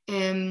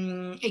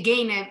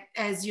 Again,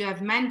 as you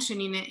have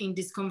mentioned in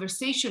this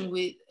conversation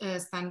with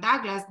Stan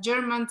Douglas,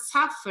 Germans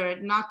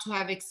suffered not to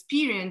have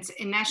experienced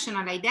a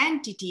national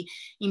identity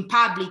in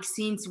public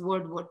since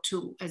World War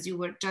II, as you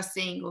were just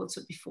saying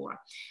also before.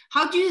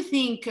 How do you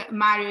think,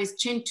 Mario, has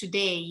changed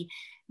today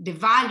the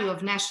value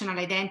of national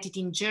identity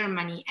in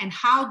Germany, and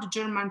how do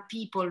German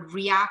people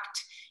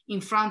react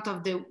in front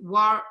of the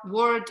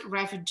world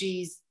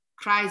refugees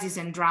crisis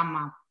and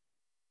drama?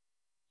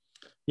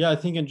 Yeah, I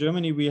think in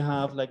Germany we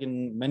have, like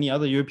in many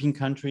other European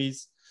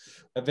countries,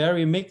 a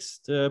very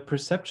mixed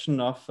perception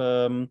of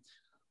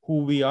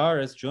who we are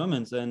as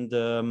Germans.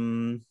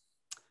 And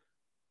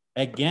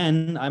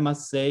again, I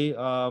must say,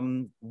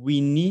 we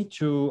need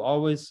to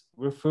always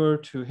refer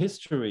to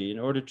history in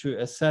order to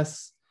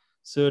assess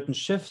certain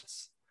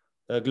shifts,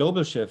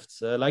 global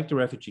shifts, like the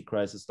refugee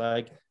crisis,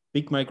 like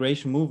big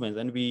migration movements.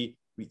 And we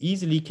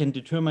easily can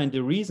determine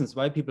the reasons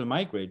why people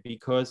migrate,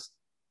 because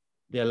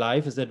their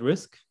life is at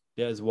risk.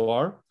 There is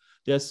war,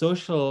 there are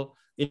social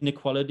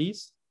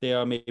inequalities, there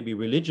are maybe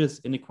religious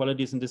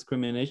inequalities and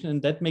discrimination,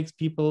 and that makes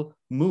people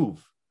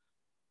move.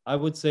 I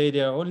would say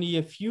there are only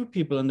a few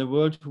people in the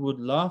world who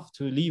would love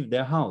to leave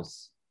their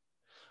house.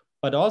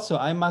 But also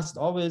I must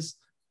always,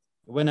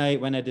 when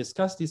I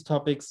discuss these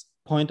topics,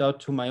 point out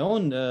to my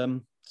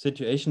own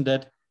situation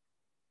that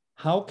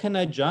how can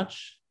I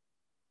judge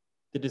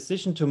the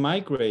decision to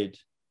migrate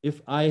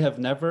if I have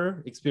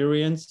never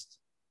experienced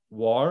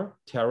war,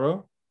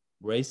 terror,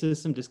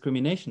 racism,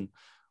 discrimination?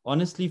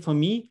 Honestly, for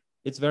me,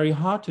 it's very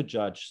hard to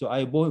judge. So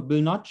I will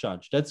not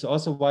judge. That's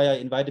also why I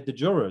invited the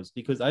jurors,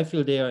 because I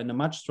feel they are in a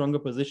much stronger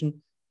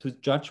position to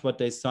judge what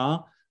they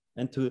saw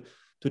and to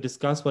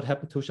discuss what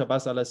happened to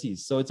Shabazz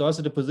Al-Aziz. So it's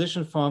also the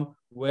position from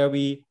where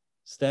we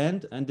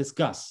stand and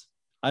discuss.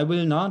 I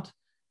will not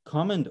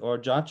comment or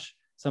judge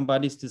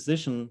somebody's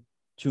decision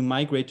to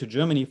migrate to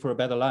Germany for a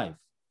better life.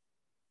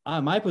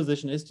 My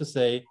position is to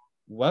say,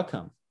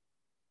 welcome.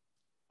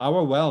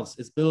 Our wealth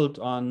is built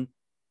on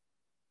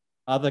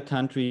other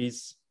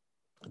countries'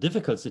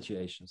 difficult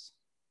situations.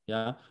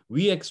 Yeah,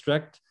 we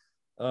extract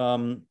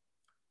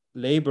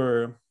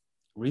labor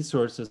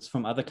resources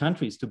from other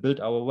countries to build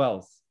our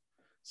wealth.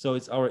 So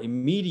it's our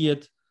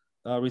immediate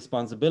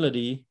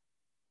responsibility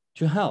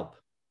to help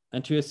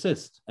and to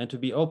assist and to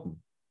be open.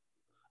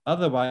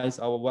 Otherwise,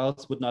 our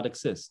wealth would not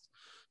exist.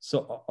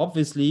 So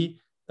obviously,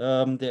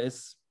 there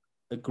is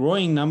a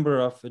growing number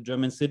of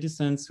German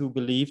citizens who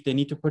believe they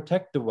need to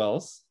protect the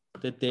wealth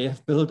that they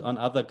have built on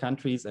other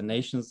countries and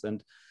nations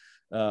and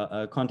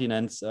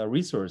continents'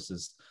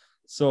 resources.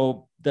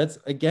 So that's,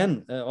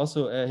 again,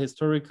 also a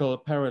historical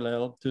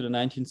parallel to the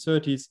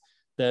 1930s,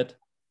 that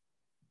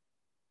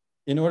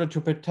in order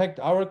to protect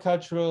our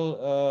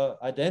cultural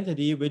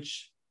identity,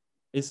 which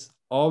is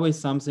always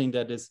something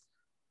that is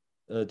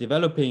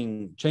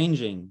developing,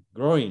 changing,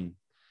 growing,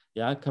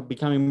 yeah,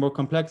 becoming more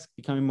complex,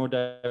 becoming more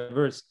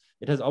diverse.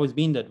 It has always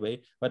been that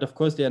way. But of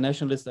course, there are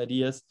nationalist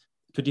ideas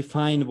to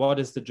define what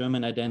is the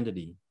German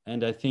identity.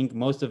 And I think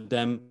most of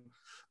them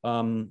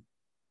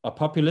are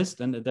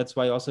populist, and that's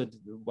why also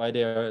why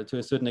they are to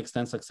a certain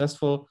extent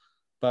successful,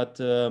 but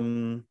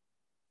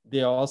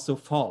they are also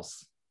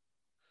false.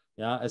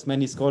 Yeah, as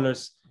many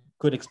scholars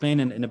could explain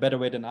in a better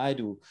way than I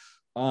do.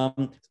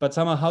 But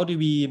somehow, how do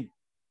we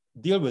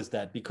deal with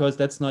that? Because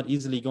that's not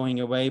easily going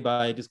away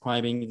by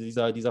describing these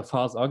are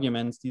false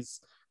arguments.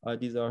 These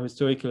are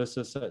historical,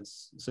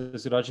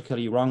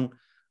 sociologically wrong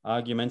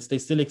arguments. They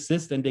still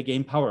exist and they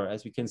gain power,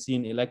 as we can see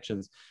in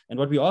elections. And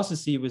what we also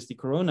see with the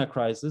Corona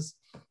crisis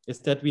is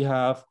that we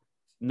have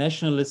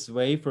nationalist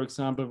way, for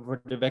example,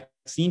 for the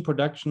vaccine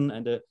production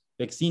and the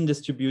vaccine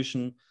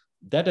distribution.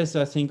 That is,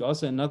 I think,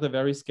 also another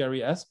very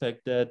scary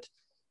aspect, that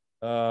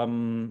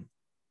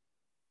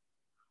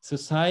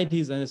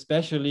societies, and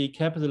especially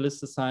capitalist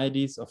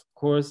societies, of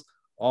course,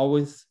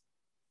 always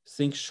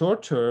think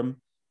short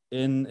term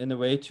in a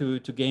way to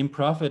gain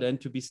profit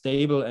and to be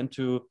stable and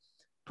to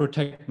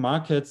protect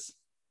markets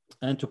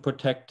and to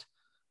protect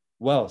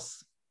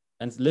wealth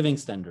and living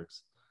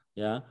standards,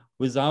 yeah,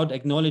 without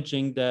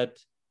acknowledging that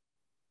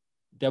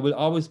there will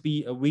always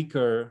be a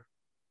weaker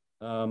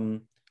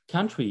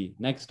country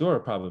next door,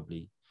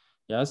 probably.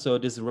 Yeah, so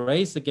this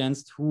race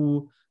against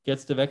who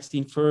gets the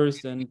vaccine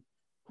first and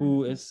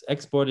who is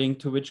exporting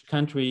to which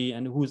country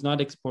and who's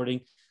not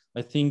exporting,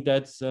 I think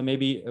that's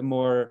maybe a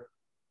more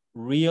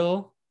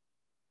real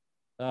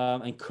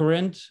and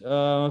current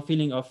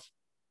feeling of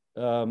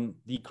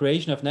the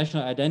creation of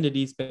national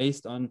identities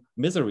based on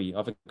misery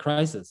of a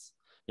crisis.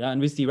 Yeah, and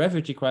with the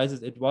refugee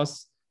crisis, it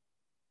was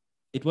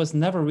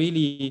never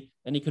really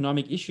an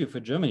economic issue for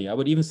Germany. I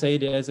would even say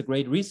there's a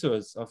great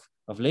resource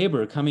of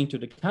labor coming to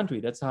the country.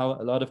 That's how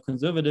a lot of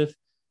conservative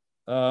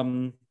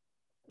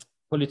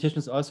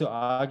politicians also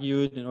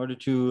argued, in order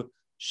to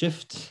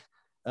shift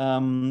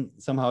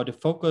somehow the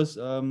focus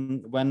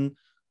when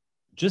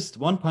just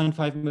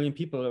 1.5 million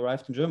people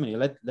arrived in Germany.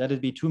 Let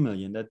it be 2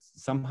 million. That's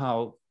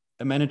somehow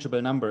a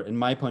manageable number in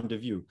my point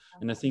of view.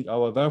 And I think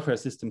our welfare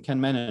system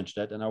can manage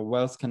that, and our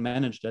wealth can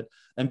manage that.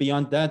 And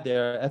beyond that,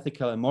 there are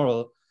ethical and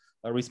moral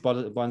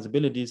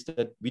responsibilities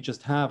that we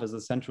just have as a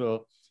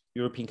central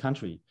European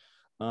country.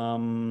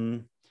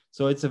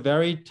 So it's a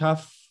very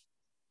tough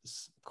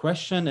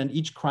question, and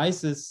each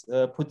crisis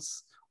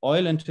puts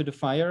oil into the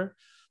fire.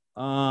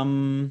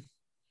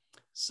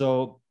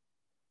 So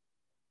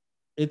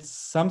it's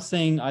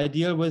something I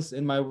deal with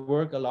in my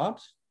work a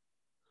lot,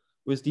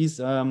 with these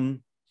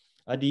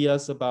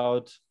ideas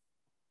about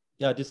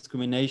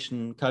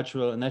discrimination,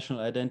 cultural and national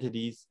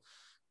identities.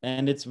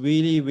 And it's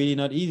really, really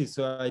not easy.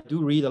 So I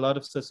do read a lot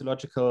of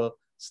sociological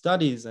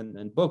studies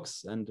and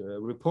books and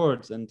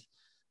reports and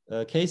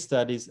case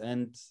studies.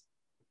 And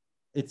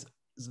it's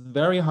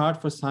very hard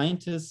for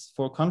scientists,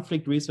 for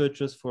conflict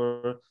researchers,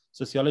 for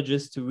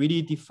sociologists to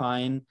really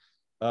define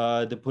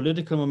the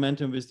political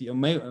momentum with the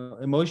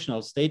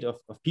emotional state of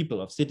people,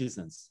 of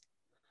citizens.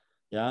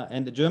 Yeah,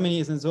 and Germany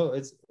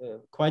is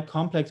quite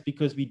complex,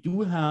 because we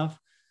do have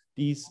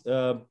these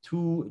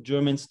two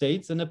German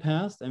states in the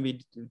past, and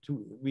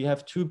we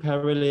have two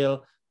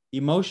parallel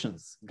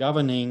emotions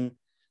governing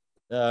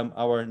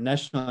our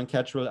national and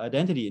cultural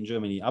identity in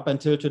Germany up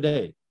until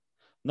today.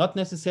 Not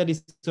necessarily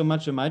so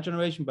much in my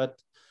generation, but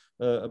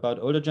about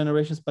older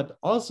generations, but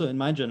also in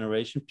my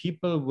generation,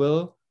 people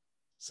will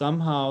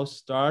somehow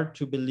start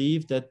to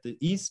believe that the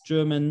East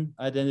German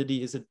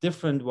identity is a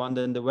different one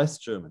than the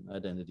West German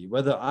identity.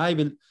 Whether I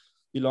will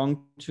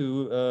belong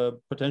to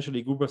potentially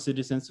a group of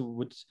citizens who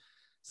would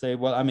say,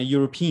 well, I'm a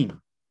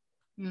European.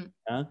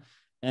 Yeah?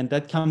 And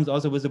that comes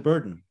also with a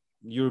burden.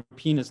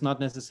 European is not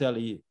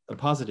necessarily a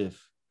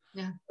positive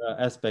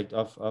aspect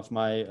of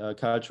my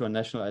cultural and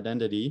national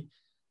identity.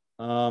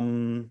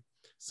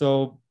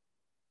 So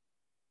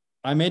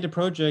I made a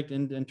project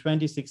in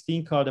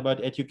 2016 called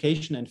About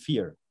Education and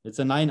Fear. It's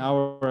a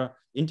 9-hour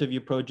interview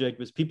project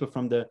with people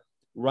from the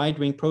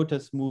right-wing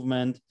protest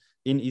movement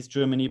in East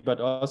Germany, but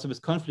also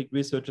with conflict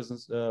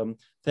researchers,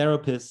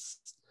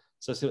 therapists,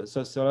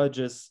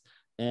 sociologists.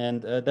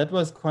 And that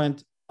was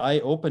quite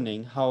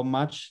eye-opening, how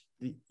much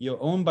your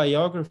own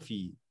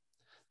biography,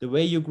 the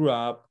way you grew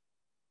up,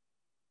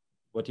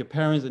 what your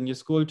parents and your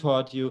school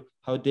taught you,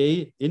 how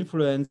they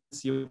influence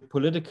your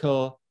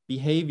political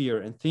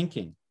behavior and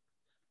thinking,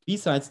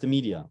 besides the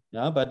media.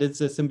 Yeah, but it's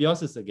a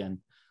symbiosis again.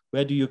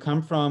 Where do you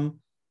come from?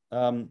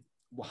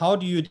 How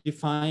do you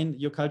define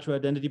your cultural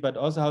identity, but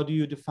also how do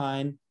you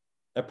define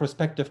a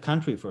prospective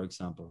country, for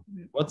example?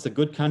 What's a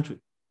good country?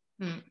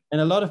 And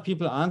a lot of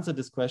people answer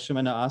this question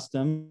when I ask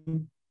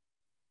them,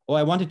 oh,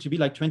 I want it to be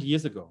like 20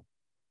 years ago.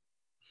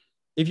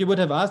 If you would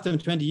have asked them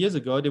 20 years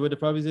ago, they would have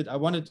probably said, I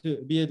wanted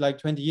to be like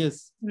 20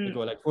 years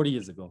ago, like 40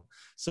 years ago.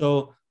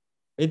 So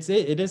it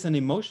is an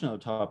emotional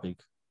topic,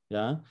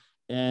 yeah?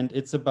 And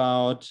it's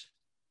about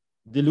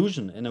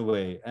delusion in a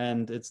way,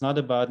 and it's not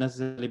about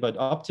necessarily about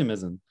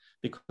optimism,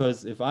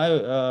 because if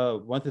I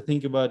want to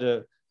think about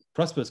a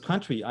prosperous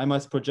country, I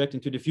must project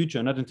into the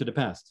future, not into the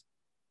past.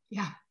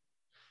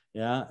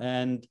 Yeah,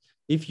 and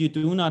if you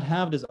do not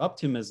have this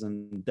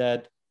optimism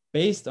that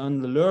based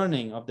on the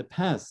learning of the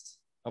past,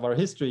 of our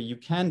history, you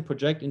can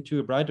project into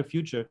a brighter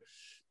future,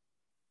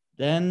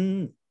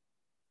 then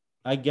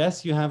I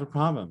guess you have a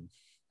problem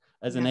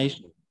as a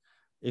nation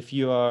if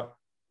you are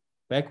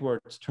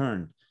backwards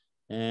turned.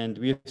 And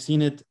we have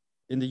seen it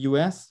in the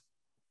US,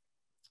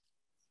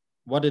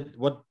 what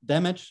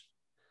damage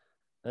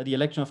the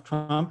election of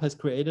Trump has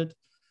created,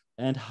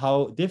 and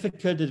how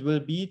difficult it will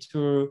be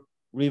to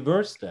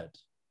reverse that.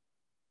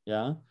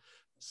 Yeah,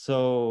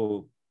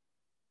 so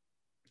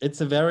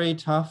it's a very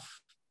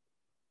tough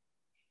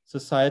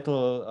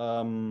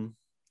societal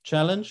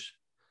challenge,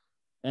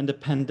 and the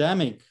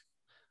pandemic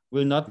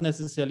will not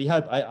necessarily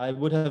help. I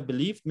would have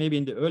believed maybe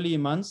in the early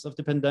months of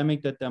the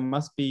pandemic that there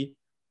must be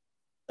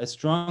a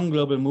strong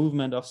global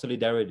movement of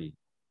solidarity.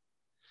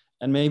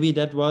 And maybe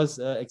that was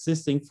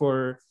existing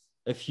for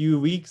a few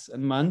weeks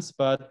and months,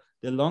 but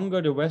the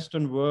longer the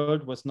Western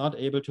world was not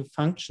able to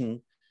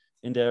function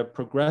in their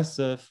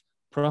progressive,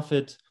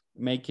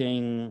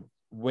 profit-making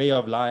way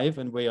of life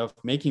and way of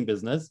making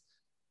business,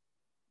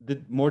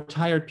 the more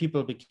tired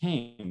people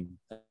became.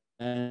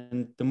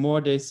 And the more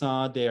they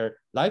saw their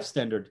life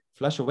standard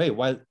flush away,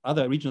 while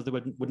other regions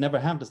would never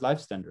have this life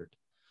standard.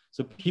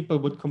 So people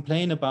would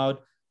complain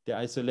about their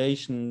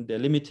isolation, their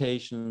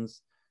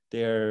limitations,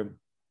 their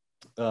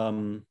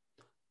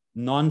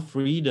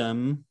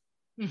non-freedom.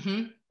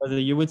 Whether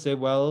you would say,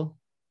 well,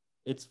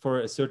 it's for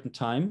a certain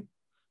time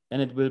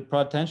and it will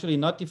potentially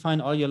not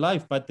define all your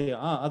life, but there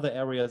are other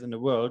areas in the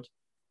world,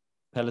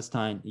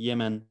 Palestine,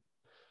 Yemen,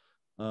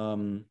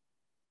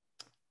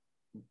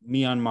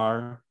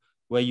 Myanmar,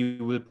 where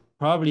you will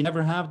probably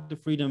never have the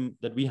freedom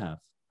that we have.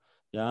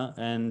 Yeah,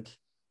 and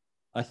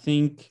I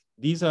think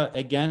these are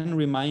again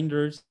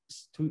reminders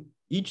to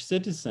each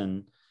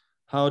citizen.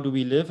 How do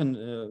we live, and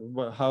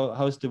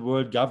how is the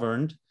world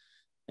governed,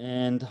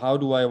 and how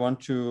do I want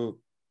to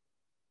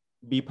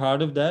be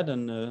part of that,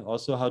 and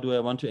also how do I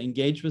want to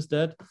engage with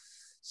that?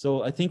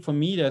 So I think for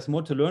me, there's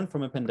more to learn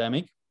from a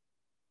pandemic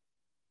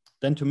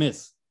than to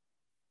miss.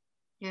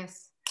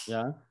 Yes.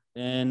 Yeah,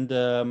 and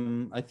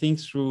I think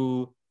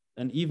through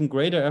an even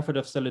greater effort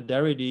of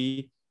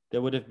solidarity,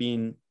 there would have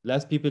been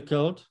less people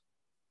killed,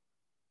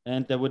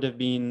 and there would have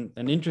been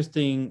an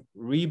interesting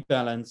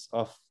rebalance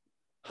of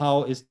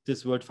how is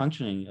this world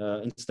functioning.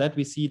 Instead,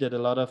 we see that a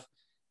lot of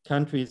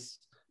countries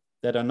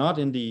that are not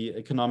in the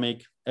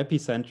economic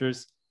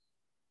epicenters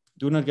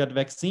do not get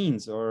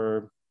vaccines,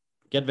 or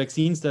get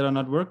vaccines that are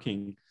not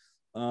working.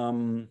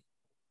 And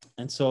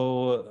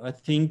so I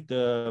think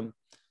the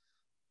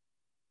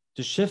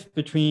shift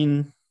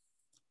between,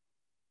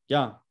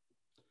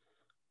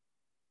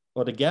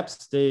 or the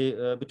gaps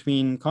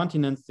between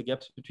continents, the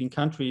gaps between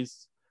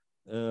countries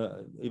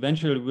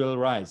eventually will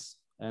rise.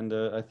 And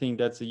I think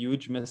that's a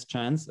huge missed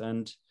chance,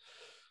 and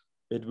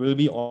it will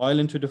be oil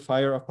into the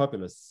fire of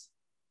populists.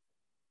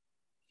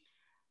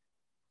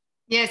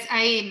 Yes,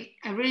 I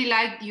really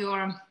like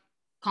your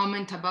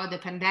comment about the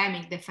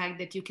pandemic, the fact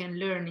that you can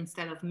learn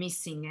instead of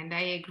missing. And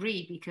I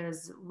agree,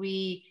 because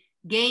we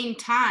gain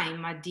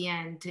time at the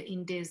end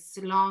in this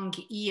long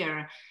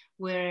year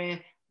where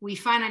we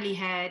finally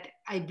had,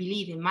 I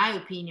believe, in my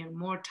opinion,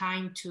 more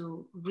time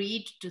to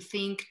read, to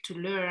think, to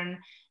learn,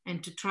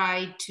 and to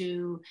try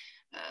to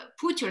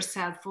put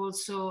yourself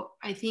also,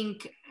 I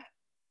think,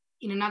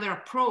 in another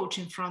approach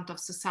in front of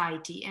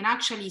society. And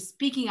actually,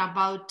 speaking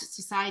about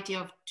society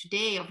of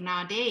today, of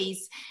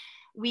nowadays,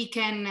 we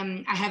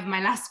can, I have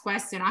my last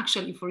question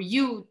actually for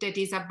you, that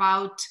is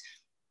about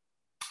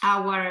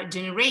our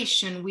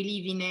generation. We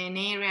live in an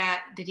area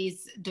that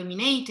is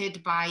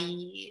dominated by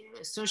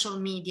social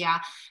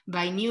media,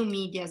 by new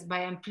medias,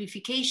 by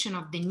amplification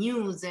of the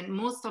news. And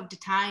most of the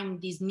time,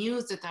 these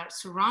news that are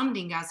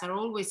surrounding us are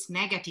always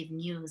negative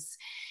news.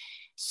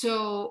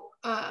 So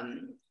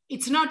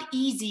it's not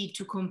easy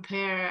to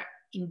compare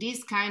in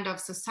this kind of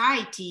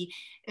society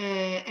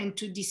and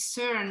to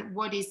discern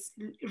what is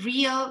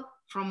real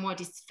from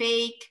what is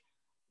fake,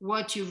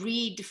 what you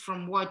read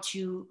from what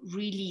you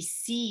really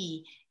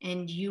see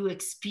and you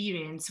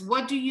experience.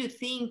 What do you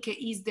think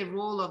is the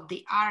role of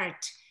the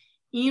art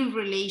in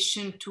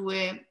relation to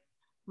a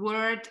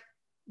world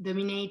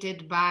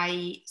dominated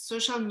by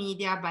social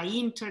media, by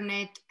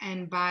internet,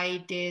 and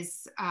by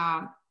this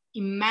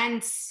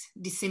immense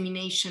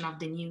dissemination of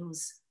the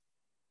news?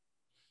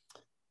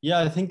 Yeah,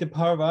 I think the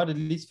power of art, at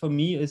least for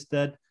me, is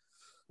that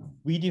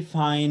we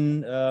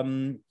define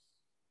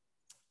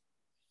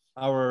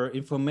our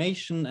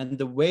information and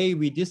the way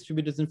we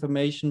distribute this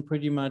information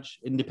pretty much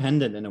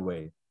independent in a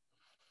way.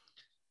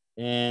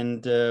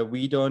 And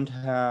we don't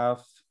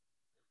have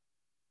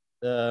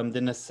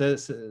the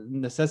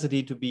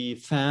necessity to be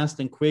fast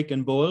and quick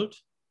and bold.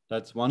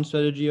 That's one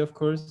strategy, of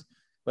course,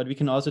 but we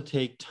can also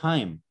take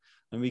time,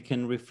 and we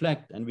can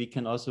reflect, and we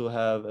can also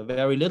have a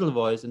very little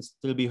voice and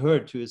still be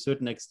heard to a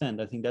certain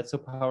extent. I think that's a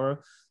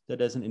power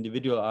that as an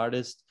individual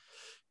artist,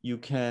 you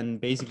can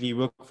basically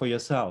work for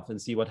yourself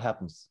and see what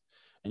happens.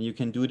 And you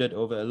can do that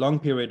over a long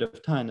period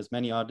of time, as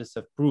many artists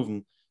have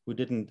proven, who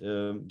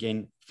didn't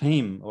gain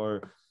fame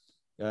or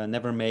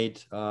never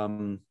made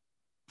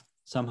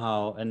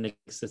somehow an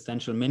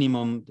existential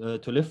minimum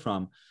to live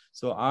from.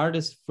 So art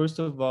is, first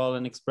of all,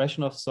 an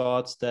expression of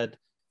thoughts that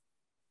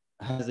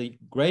has a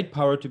great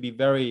power to be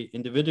very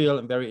individual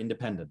and very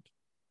independent.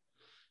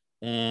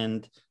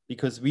 And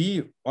because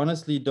we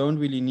honestly don't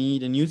really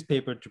need a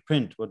newspaper to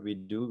print what we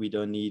do, we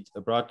don't need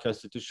a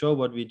broadcaster to show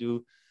what we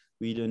do,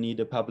 we don't need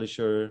a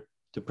publisher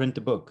to print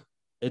the book.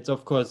 It's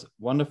of course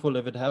wonderful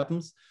if it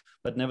happens,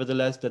 but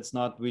nevertheless, that's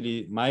not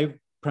really my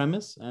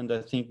premise. And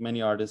I think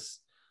many artists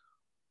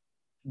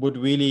would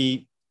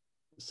really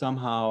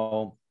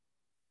somehow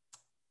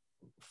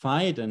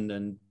fight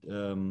and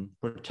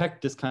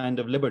protect this kind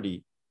of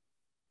liberty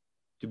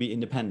to be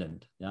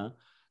independent. Yeah.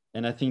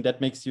 And I think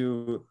that makes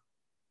you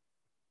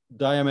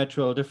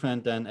diametral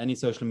different than any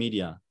social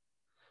media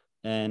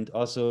and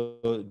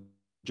also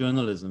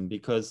journalism,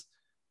 because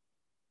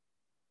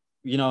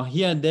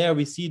here and there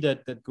we see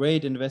that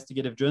great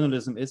investigative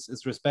journalism is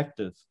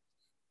respected,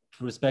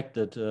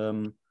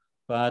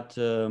 but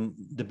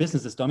the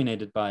business is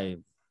dominated by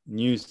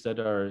news that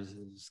are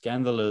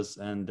scandalous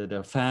and that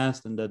are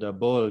fast and that are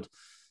bold.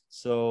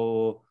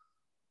 So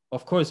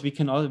of course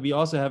we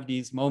also have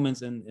these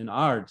moments in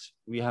art.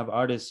 We have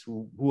artists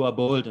who are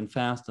bold and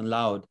fast and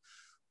loud,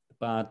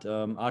 but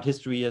art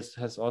history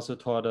has also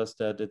taught us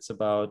that it's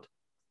about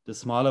the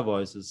smaller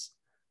voices,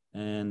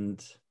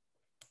 and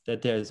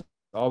that there is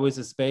always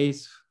a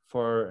space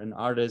for an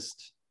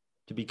artist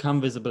to become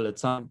visible at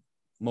some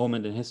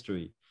moment in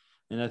history.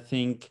 And I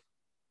think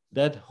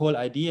that whole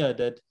idea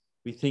that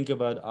we think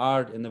about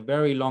art in a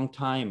very long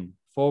time,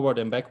 forward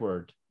and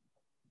backward,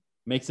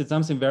 makes it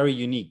something very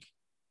unique.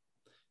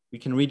 We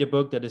can read a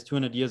book that is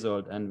 200 years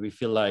old and we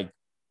feel like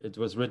it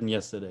was written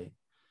yesterday.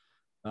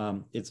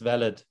 It's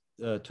valid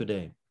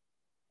today.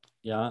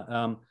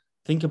 Yeah.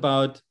 Think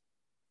about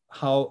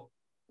how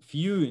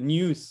few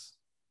news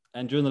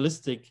and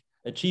journalistic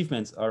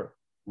achievements are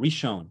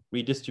reshown,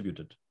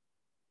 redistributed.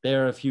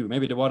 There are a few,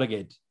 maybe the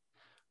Watergate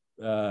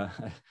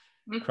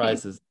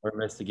crisis or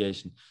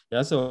investigation.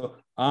 Yeah, so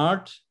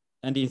art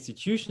and the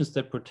institutions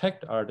that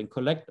protect art and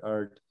collect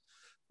art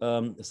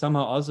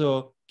somehow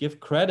also give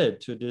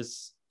credit to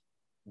this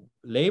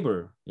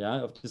labor,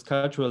 of this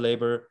cultural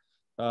labor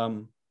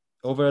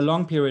over a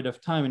long period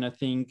of time. And I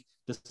think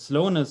the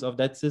slowness of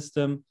that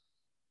system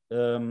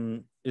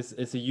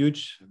is a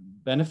huge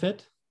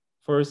benefit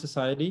for a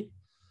society.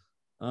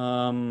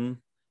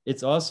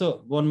 It's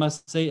also, one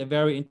must say, a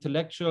very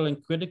intellectual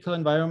and critical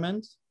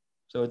environment.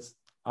 So it's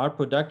art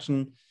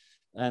production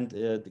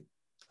and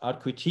art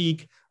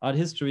critique, art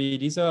history.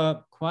 These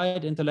are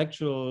quite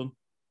intellectual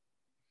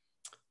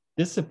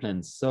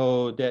disciplines.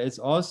 So there is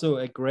also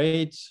a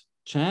great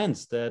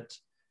chance that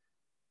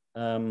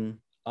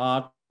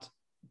art,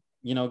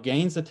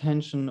 gains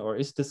attention or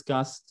is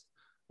discussed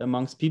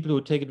amongst people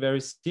who take it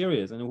very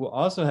serious and who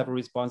also have a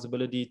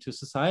responsibility to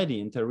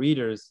society and to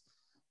readers,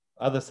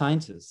 other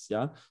scientists.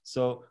 Yeah.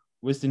 So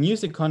with the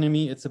news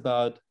economy, it's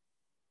about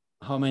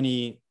how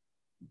many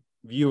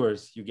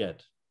viewers you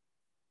get.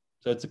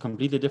 So it's a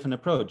completely different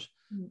approach.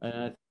 And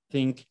I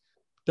think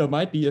there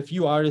might be a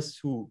few artists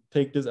who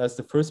take this as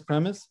the first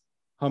premise.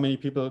 How many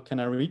people can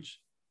I reach?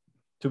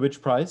 To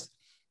which price?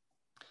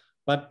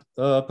 But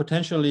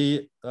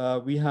potentially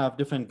we have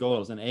different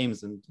goals and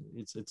aims, and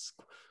it's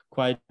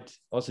quite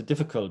also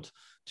difficult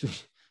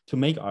to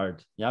make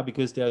art,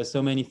 because there are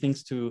so many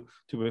things to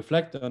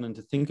reflect on and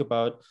to think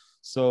about.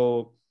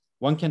 So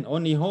one can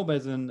only hope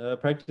as a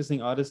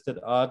practicing artist that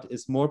art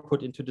is more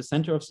put into the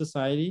center of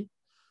society.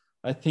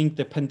 I think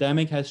the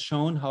pandemic has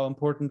shown how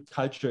important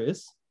culture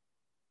is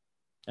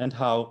and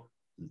how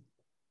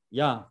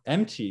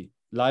empty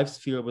lives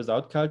feel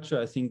without culture.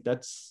 I think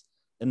that's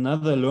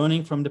another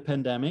learning from the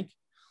pandemic.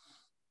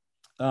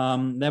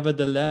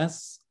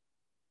 Nevertheless,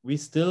 we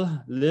still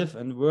live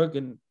and work,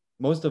 in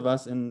most of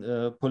us, in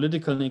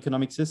political and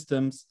economic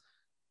systems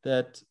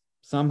that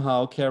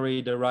somehow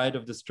carry the right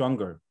of the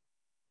stronger,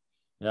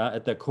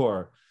 at their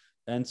core.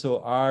 And so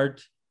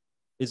art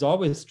is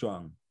always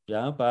strong,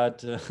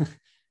 but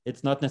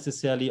it's not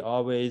necessarily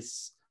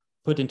always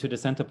put into the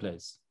center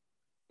place.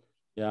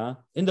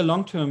 In the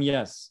long term,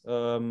 yes.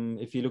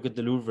 If you look at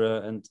the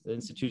Louvre and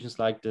institutions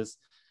like this,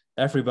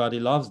 everybody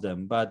loves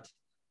them, but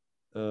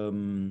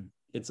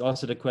it's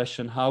also the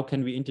question, how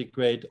can we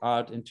integrate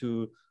art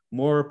into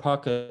more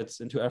pockets,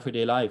 into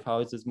everyday life?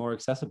 How is this more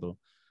accessible?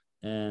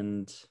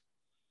 And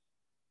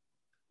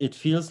it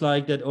feels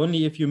like that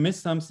only if you miss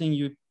something,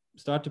 you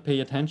start to pay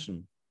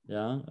attention.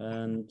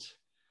 And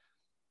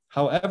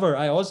however,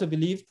 I also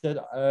believe that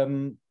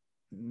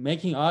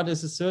making art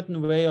is a certain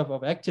way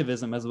of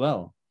activism as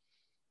well.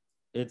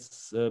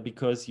 It's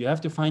because you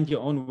have to find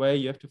your own way,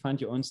 you have to find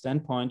your own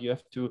standpoint, you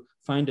have to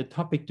find a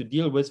topic to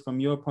deal with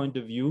from your point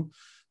of view.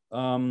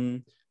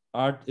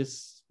 Art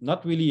is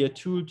not really a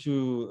tool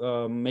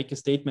to make a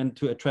statement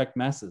to attract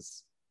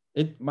masses.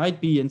 It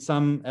might be in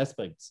some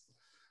aspects,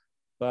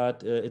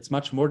 but it's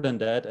much more than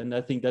that. And I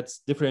think that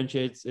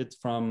differentiates it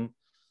from,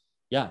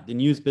 yeah, the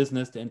news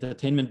business, the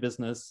entertainment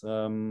business.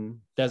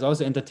 There's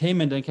also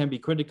entertainment that can be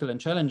critical and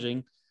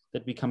challenging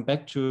that we come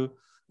back to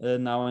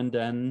now and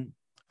then.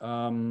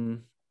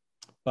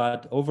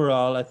 But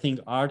overall, I think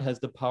art has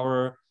the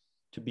power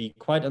to be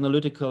quite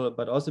analytical,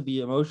 but also be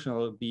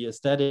emotional, be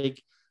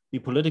aesthetic, be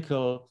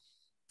political,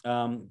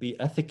 be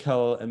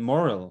ethical and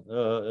moral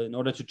in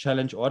order to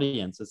challenge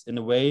audiences in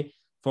a way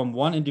from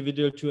one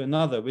individual to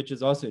another, which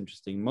is also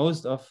interesting.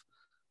 Most of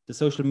the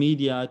social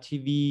media,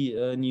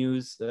 TV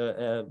news,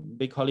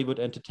 big Hollywood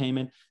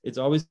entertainment, it's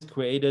always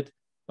created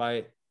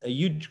by a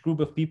huge group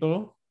of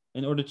people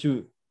in order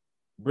to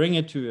bring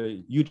it to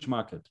a huge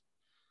market.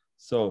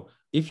 So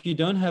if you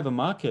don't have a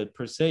market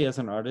per se as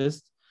an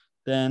artist,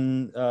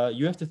 then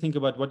you have to think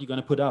about what you're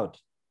going to put out.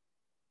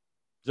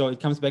 So it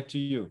comes back to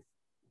you.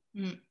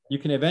 Mm. You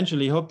can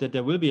eventually hope that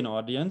there will be an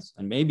audience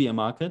and maybe a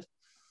market,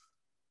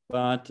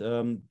 but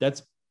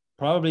that's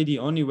probably the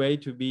only way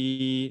to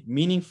be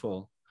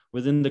meaningful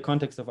within the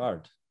context of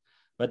art.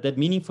 But that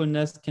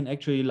meaningfulness can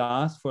actually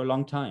last for a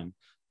long time,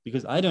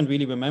 because I don't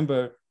really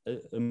remember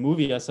a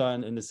movie I saw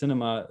in the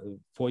cinema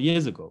 4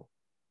 years ago,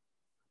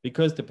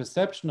 because the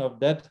perception of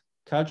that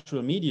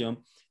cultural medium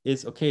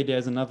is, okay,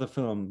 there's another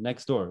film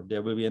next door,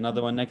 there will be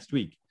another one next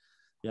week.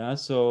 Yeah,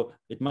 so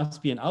it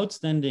must be an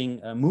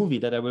outstanding movie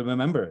that I will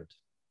remember it.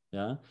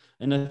 Yeah,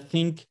 and I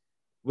think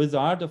with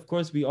art, of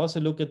course, we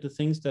also look at the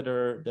things that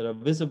are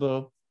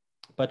visible,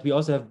 but we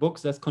also have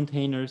books as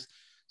containers.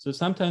 So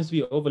sometimes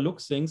we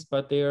overlook things,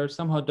 but they are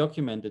somehow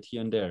documented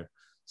here and there.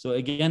 So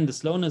again, the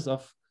slowness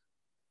of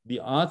the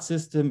art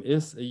system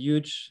is a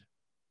huge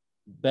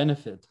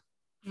benefit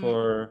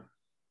for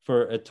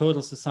a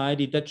total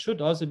society that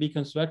should also be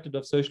constructed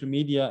of social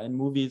media and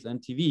movies and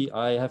TV.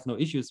 I have no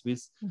issues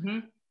with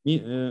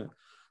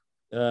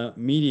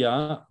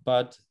media,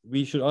 but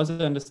we should also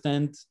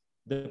understand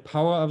the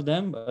power of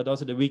them, but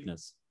also the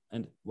weakness,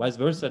 and vice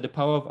versa, the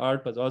power of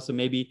art, but also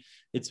maybe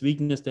its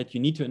weakness, that you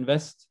need to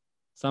invest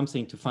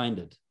something to find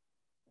it,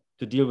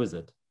 to deal with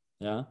it.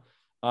 Yeah,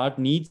 art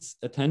needs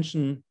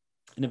attention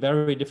in a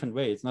very different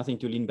way. It's nothing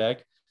to lean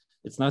back.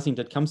 It's nothing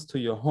that comes to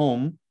your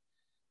home,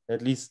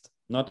 at least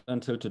not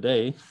until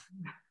today.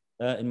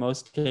 In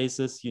most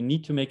cases, you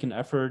need to make an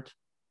effort.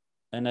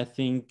 And I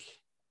think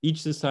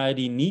each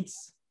society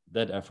needs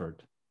that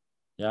effort.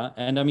 Yeah.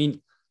 And I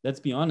mean, let's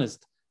be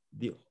honest,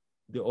 the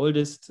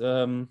oldest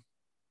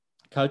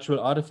cultural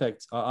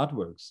artifacts are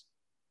artworks.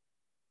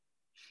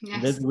 Yes.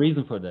 And there's a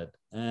reason for that.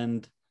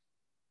 And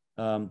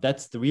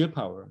that's the real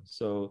power.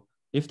 So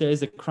if there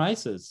is a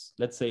crisis,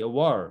 let's say a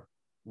war,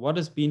 what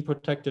is being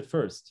protected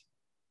first?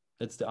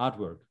 It's the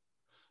artwork.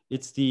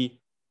 It's the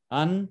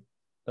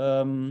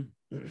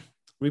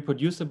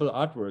reproducible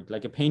artwork,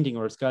 like a painting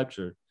or a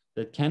sculpture,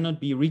 that cannot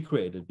be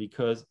recreated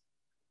because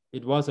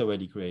it was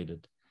already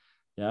created.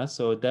 Yeah,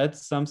 so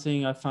that's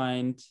something I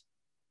find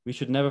we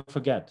should never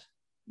forget.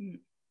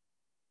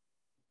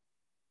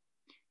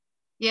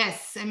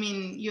 Yes, I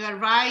mean, you are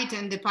right.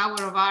 And the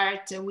power of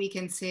art, we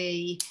can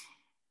say,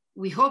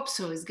 we hope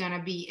so, is going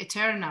to be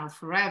eternal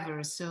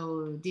forever.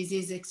 So this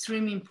is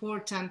extremely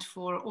important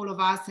for all of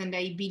us. And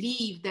I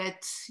believe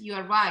that you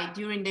are right.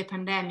 During the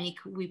pandemic,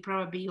 we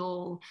probably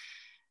all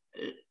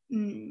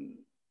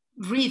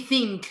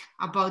rethink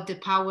about the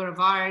power of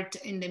art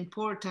and the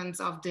importance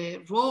of the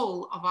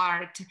role of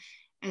art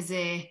as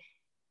a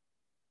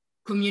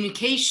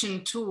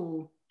communication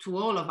tool to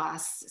all of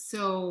us.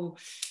 So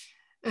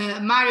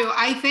Mario,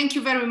 I thank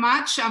you very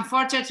much.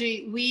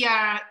 Unfortunately, we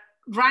are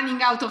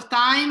running out of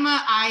time.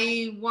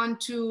 I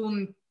want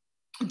to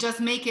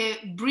just make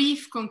a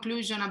brief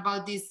conclusion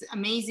about this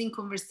amazing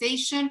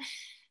conversation,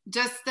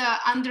 just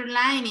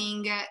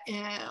underlining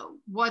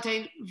what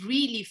I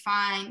really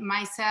find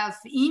myself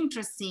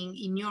interesting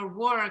in your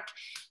work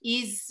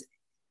is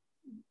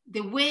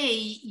the way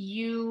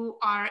you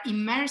are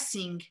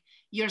immersing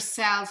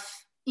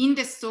yourself in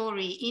the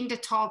story, in the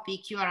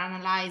topic you are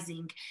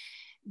analyzing.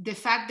 The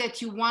fact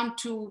that you want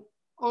to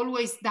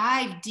always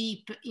dive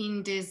deep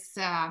in this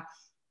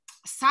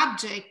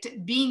subject,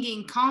 being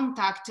in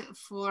contact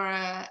for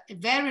a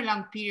very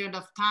long period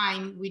of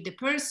time with the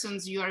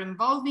persons you are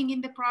involving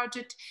in the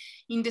project,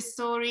 in the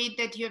story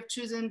that you have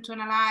chosen to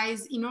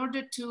analyze, in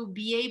order to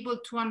be able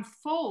to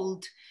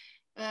unfold,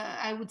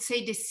 I would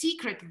say, the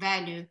secret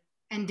value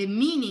and the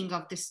meaning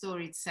of the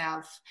story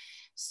itself.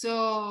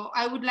 So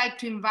I would like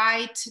to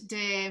invite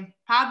the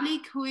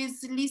public who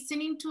is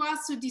listening to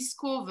us to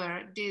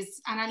discover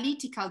this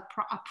analytical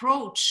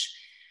approach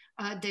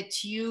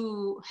that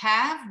you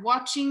have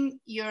watching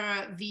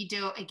your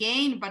video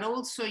again, but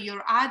also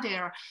your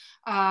other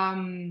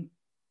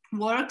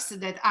works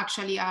that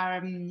actually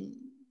are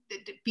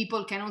that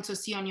people can also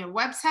see on your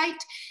website.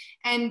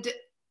 And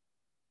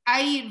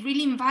I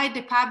really invite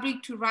the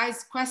public to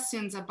raise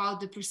questions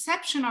about the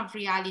perception of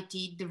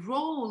reality, the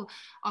role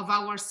of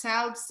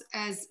ourselves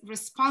as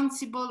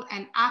responsible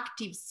and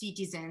active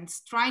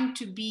citizens, trying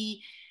to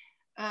be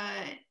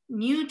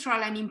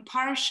neutral and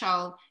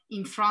impartial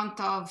in front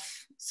of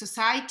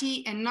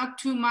society and not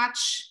too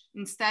much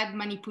instead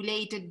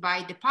manipulated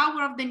by the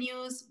power of the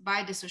news,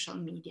 by the social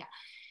media.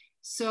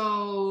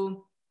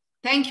 So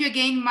thank you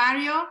again,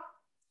 Mario.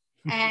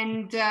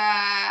 And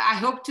I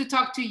hope to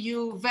talk to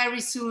you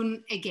very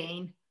soon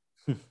again.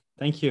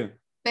 Thank you.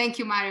 Thank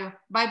you, Mario.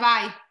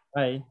 Bye-bye.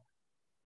 Bye.